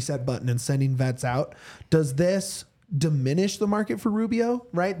hitting the reset button and sending vets out? Does this diminish the market for Rubio,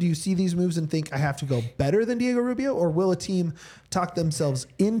 right? Do you see these moves and think I have to go better than Diego Rubio, or will a team talk themselves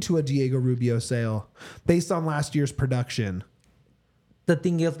into a Diego Rubio sale based on last year's production? The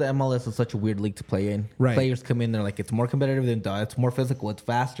thing is, the MLS is such a weird league to play in. Right. Players come in, they're like, it's more competitive than it's more physical, it's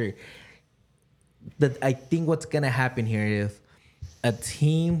faster. I think what's going to happen here is a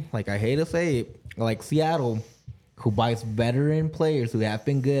team, like I hate to say it, like Seattle, who buys veteran players who have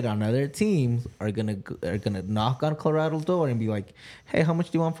been good on other teams are gonna knock on Colorado's door and be like, hey, how much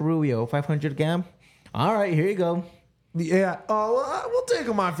do you want for Rubio? 500 gam? All right, here you go. Yeah. Oh, well, we'll take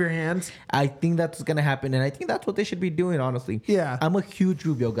them off your hands. I think that's going to happen, and I think that's what they should be doing, honestly. Yeah. I'm a huge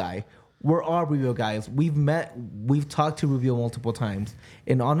Rubio guy. We're all Rubio guys. We've talked to Rubio multiple times,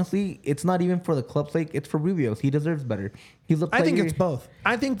 and honestly, it's not even for the club's sake. It's for Rubio's. He deserves better. He's a player. I think it's both.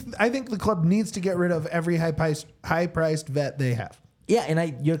 I think the club needs to get rid of every high priced vet they have. Yeah,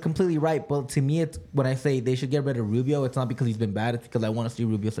 and you're completely right. But to me, it's when I say they should get rid of Rubio, it's not because he's been bad. It's because I want to see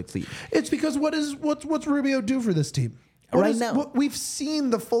Rubio succeed. It's because what's Rubio do for this team? Now, we've seen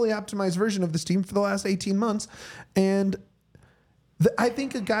the fully optimized version of this team for the last 18 months, and I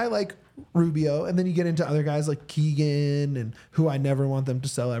think a guy like Rubio, and then you get into other guys like Keegan, and who I never want them to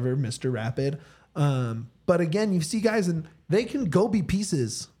sell ever, Mr. Rapid. But again, you see guys, and they can go be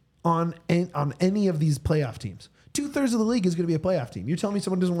pieces on any of these playoff teams. 2/3 of the league is going to be a playoff team. You're telling me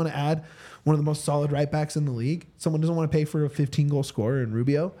someone doesn't want to add one of the most solid right backs in the league? Someone doesn't want to pay for a 15 goal scorer in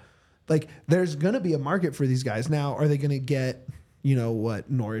Rubio? Like, there's going to be a market for these guys. Now, are they going to get,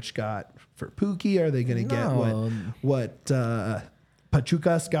 what Norwich got for Pookie? Are they going to get what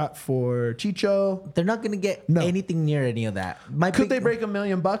Pachuca's got for Chicho? They're not going to get anything near any of that. Could they break $1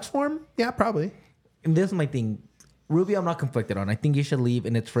 million for him? Yeah, probably. And this is my thing. Rubio, I'm not conflicted on. I think he should leave,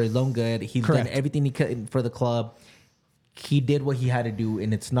 and it's for his own good. He's done everything he could for the club. He did what he had to do,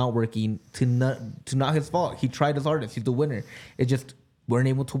 and it's not working. To not his fault. He tried his hardest. He's the winner. It just weren't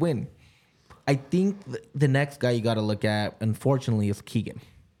able to win. I think the next guy you got to look at, unfortunately, is Keegan.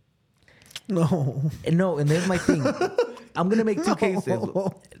 No, and there's my thing. I'm gonna make two cases.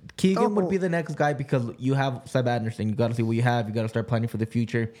 Keegan would be the next guy because you have Seb Anderson. You got to see what you have. You got to start planning for the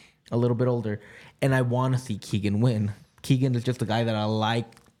future. A little bit older, and I want to see Keegan win. Keegan is just a guy that I like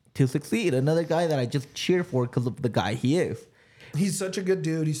to succeed. Another guy that I just cheer for because of the guy he is. He's such a good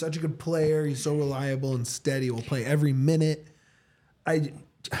dude. He's such a good player. He's so reliable and steady. Will play every minute. It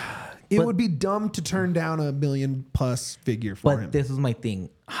would be dumb to turn down $1 million+ figure for him. But this is my thing.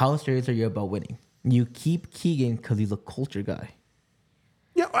 How serious are you about winning? You keep Keegan because he's a culture guy.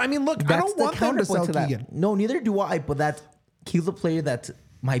 Yeah, I mean, look, I don't want them to sell Keegan. No, neither do I. But he's a player that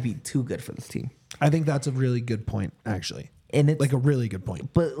might be too good for this team. I think that's a really good point, actually. And it's like a really good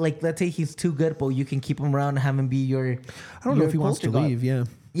point. But like, let's say he's too good, but you can keep him around and have him be your. I don't know if he wants to leave. Yeah.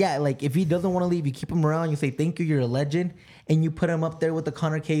 Yeah, like if he doesn't want to leave, you keep him around. You say thank you, you're a legend, and you put him up there with the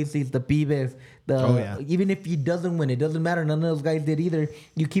Connor Caseys, the Beavis, Even if he doesn't win, it doesn't matter. None of those guys did either.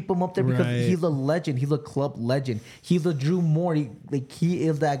 You keep him up there because he's a legend. He's a club legend. He's a Drew Moore. He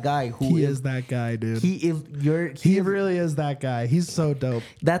is that guy. He is that guy, dude. He really is that guy. He's so dope.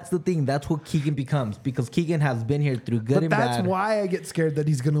 That's the thing. That's what Keegan becomes, because Keegan has been here through good and bad. That's why I get scared that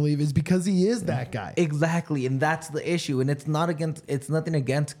he's going to leave, is because he is that guy. Exactly, and that's the issue. And it's nothing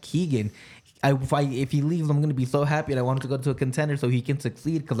against Keegan. If he leaves, I'm going to be so happy, and I want him to go to a contender so he can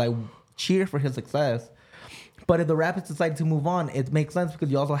succeed, because I cheer for his success. But if the Rapids decide to move on, it makes sense,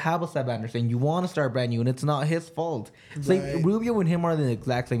 because you also have a Seb Anderson. You want to start brand new, and it's not his fault. Right. Rubio and him are in the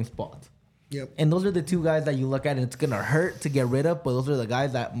exact same spot. Yep. And those are the two guys that you look at, and it's going to hurt to get rid of, but those are the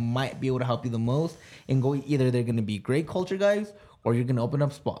guys that might be able to help you the most and go. Either they're going to be great culture guys, or you're going to open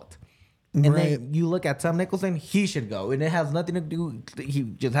up spot. And then you look at Sam Nicholson, he should go. And it has nothing to do, he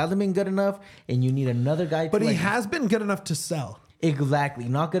just hasn't been good enough, and you need another guy. But he has been good enough to sell. Exactly.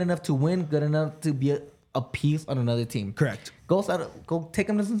 Not good enough to win, good enough to be a piece on another team. Correct. Go take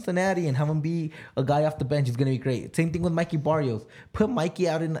him to Cincinnati and have him be a guy off the bench. He's going to be great. Same thing with Mikey Barrios. Put Mikey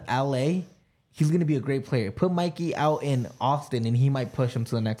out in LA. He's going to be a great player. Put Mikey out in Austin, and he might push him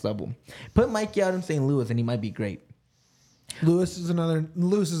to the next level. Put Mikey out in St. Louis, and he might be great. Lewis is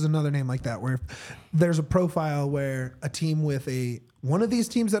another name like that, where there's a profile where a team with one of these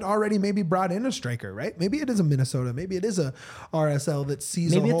teams that already maybe brought in a striker, right? Maybe it is a Minnesota, maybe it is a RSL that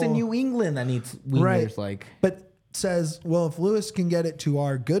sees maybe it's a New England that needs wingers, right? But says, well, if Lewis can get it to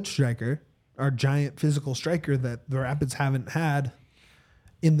our good striker, our giant physical striker that the Rapids haven't had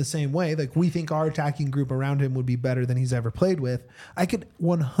in the same way, like we think our attacking group around him would be better than he's ever played with, I could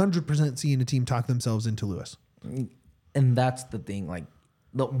 100% see a team talk themselves into Lewis. And that's the thing. Like,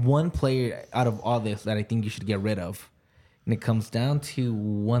 the one player out of all this that I think you should get rid of, and it comes down to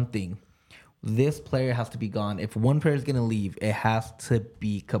one thing. This player has to be gone. If one player is going to leave, it has to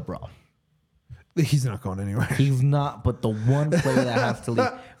be Cabral. He's not going anywhere. He's not, but the one player that has to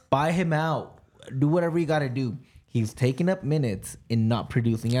leave. Buy him out. Do whatever you got to do. He's taking up minutes and not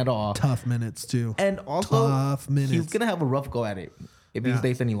producing at all. Tough minutes, too. And also, tough minutes. He's going to have a rough go at it if he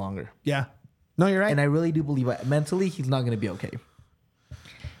stays any longer. Yeah. No, you're right. And I really do believe mentally he's not going to be okay.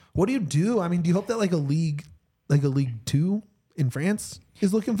 What do you do? I mean, do you hope that like a League 2 in France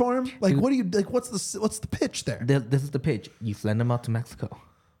is looking for him? Like, dude, what do you like? What's the pitch there? This is the pitch. You send him out to Mexico.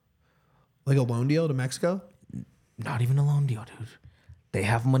 Like a loan deal to Mexico? Not even a loan deal, dude. They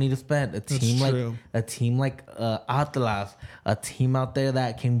have money to spend. A team like Atlas, a team out there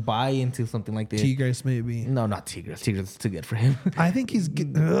that can buy into something like this. Tigres, maybe. No, not Tigres. Tigres is too good for him. I think he's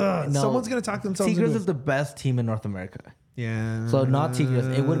good. Someone's gonna talk themselves. Tigres is the best team in North America. Yeah. So not Tigres.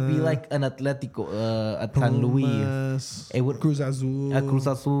 It would be like an Atlético, a San Luis. It would Cruz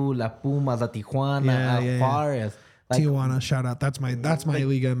Azul, La Pumas, a Tijuana, a Juarez. Like, Tijuana, shout out. That's my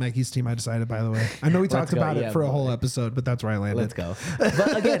Liga MX team. I decided, by the way. I know we talked about it for a whole episode, but that's where I landed. Let's go.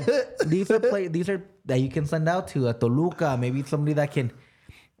 But again, these are that you can send out to a Toluca, maybe somebody that can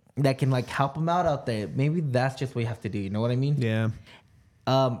like help them out there. Maybe that's just what you have to do. You know what I mean? Yeah.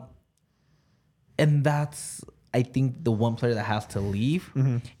 And that's, I think, the one player that has to leave.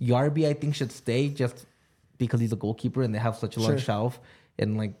 Mm-hmm. Yarby, I think, should stay just because he's a goalkeeper and they have such a long shelf,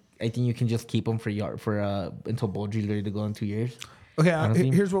 and like, I think you can just keep him until Boldry's ready to go in 2 years. Okay,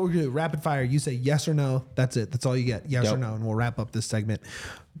 here's what we're gonna do. Rapid fire. You say yes or no. That's it. That's all you get. Yes or no, and we'll wrap up this segment.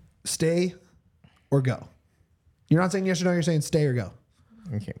 Stay or go. You're not saying yes or no. You're saying stay or go.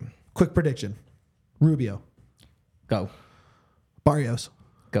 Okay. Quick prediction. Rubio. Go. Barrios.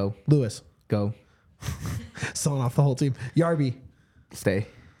 Go. Lewis. Go. Selling off the whole team. Yarby. Stay.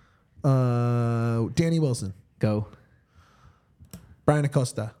 Danny Wilson. Go. Brian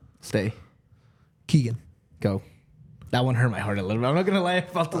Acosta. Stay. Keegan. Go. That one hurt my heart a little bit. I'm not going to lie. I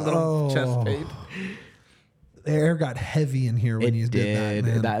felt a little chest pain. The air got heavy in here when you did that,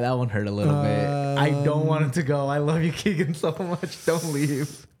 man. That one hurt a little bit. I don't want it to go. I love you, Keegan, so much. Don't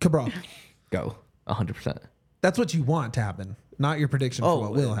leave. Cabral. Go. 100%. That's what you want to happen, not your prediction for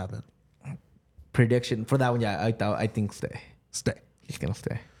what will happen. Prediction for that one, yeah. I think stay. Stay. He's going to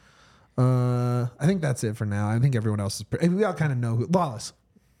stay. I think that's it for now. I think everyone else is. We all kind of know who. Lawless.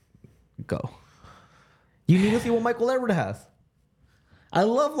 Go. You need to see what Michael Everett has. I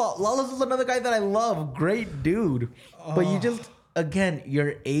love Lawless is another guy that I love. Great dude. But you just, again,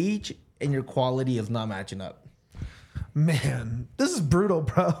 your age and your quality is not matching up. Man, this is brutal,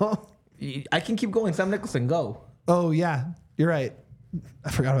 bro. I can keep going. Sam Nicholson, go. Oh, yeah. You're right.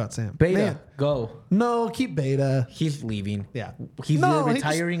 I forgot about Sam. Beta, go. No, keep Beta. He's leaving. Yeah. He's either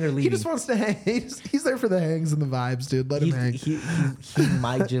retiring or leaving. He just wants to hang. He's there for the hangs and the vibes, dude. Let him hang. He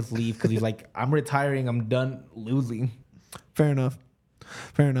might just leave because he's like, I'm retiring. I'm done losing. Fair enough.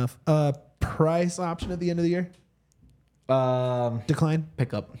 price option at the end of the year? Decline?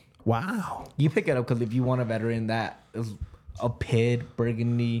 Pick up. Wow. You pick it up because if you want a veteran that is a PID,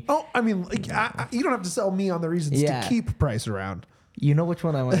 Burgundy. Oh, I mean, like, you don't have to sell me on the reasons to keep Price around. You know which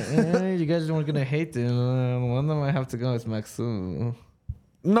one I want. You guys aren't going to hate it. One that might have to go is Maxu.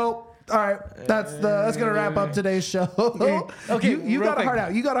 Nope. All right, that's gonna wrap up today's show. Okay, you got a heart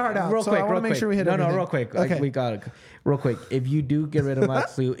out. You got a heart out. Real so quick, I want to make sure we hit everything. No, real quick. Okay, We got it. Real quick. If you do get rid of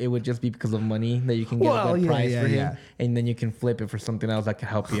Maxu, it would just be because of money that you can get a good price for him, and then you can flip it for something else that can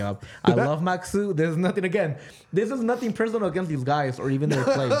help you out. I love Maxu. There's nothing again. This is nothing personal against these guys or even their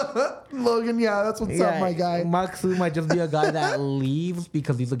play. Logan, that's what's up, my guy. Maxu might just be a guy that leaves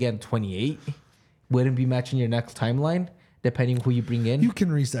because he's again 28. Wouldn't be matching your next timeline. Depending who you bring in. You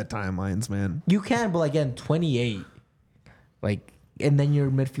can reset timelines, man. You can, but again, 28. Like, and then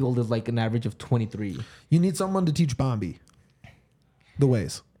your midfield is like an average of 23. You need someone to teach Bombi the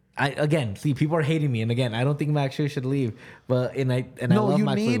ways. Again, see, people are hating me, and again, I don't think Max should leave. But I love you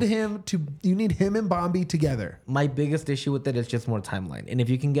Max. Need him to. You need him and Bombi together. My biggest issue with it is just more timeline. And if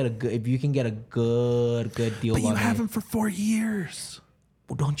you can get a good deal, but you have him for 4 years.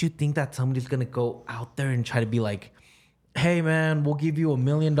 Well, don't you think that somebody's gonna go out there and try to be like, hey man, we'll give you $1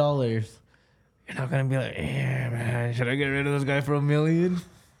 million. You're not gonna be like, yeah man, should I get rid of this guy for $1 million?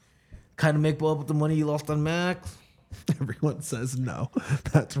 Kind of make up with the money you lost on Max. Everyone says no.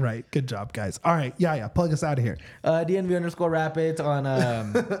 That's right. Good job, guys. All right, yeah. Plug us out of here. DNV_Rapids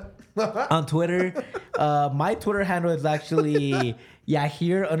on Twitter. My Twitter handle is actually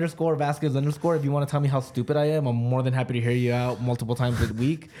Yahir_Vasquez_. If you want to tell me how stupid I am, I'm more than happy to hear you out multiple times a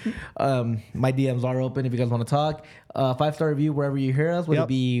week. My DMs are open if you guys want to talk. 5-star review wherever you hear us, whether it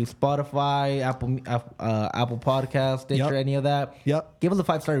be Spotify, Apple Podcast, Stitcher, any of that. Yep. Give us a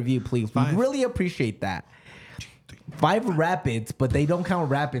 5-star review, please. We really appreciate that. 5 Rapids, but they don't count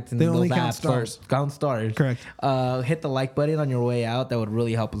Rapids in those only apps. count stars. Count stars. Correct. Hit the like button on your way out. That would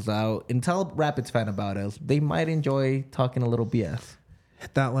really help us out. And tell a Rapids fan about us. They might enjoy talking a little BS.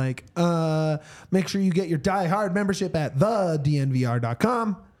 Hit that like. Make sure you get your Die Hard membership at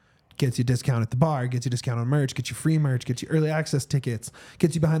thednvr.com. Gets you discount at the bar, gets you discount on merch, gets you free merch, gets you early access tickets,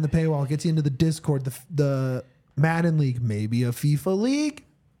 gets you behind the paywall, gets you into the Discord, the Madden League, maybe a FIFA League.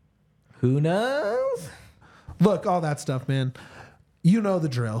 Who knows? Look, all that stuff, man. You know the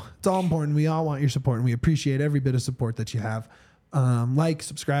drill. It's all important. We all want your support, and we appreciate every bit of support that you have. Like,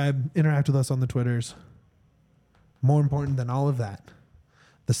 subscribe, interact with us on the Twitters. More important than all of that,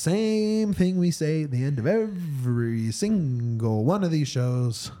 the same thing we say at the end of every single one of these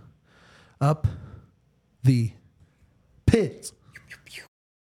shows. Up the pits.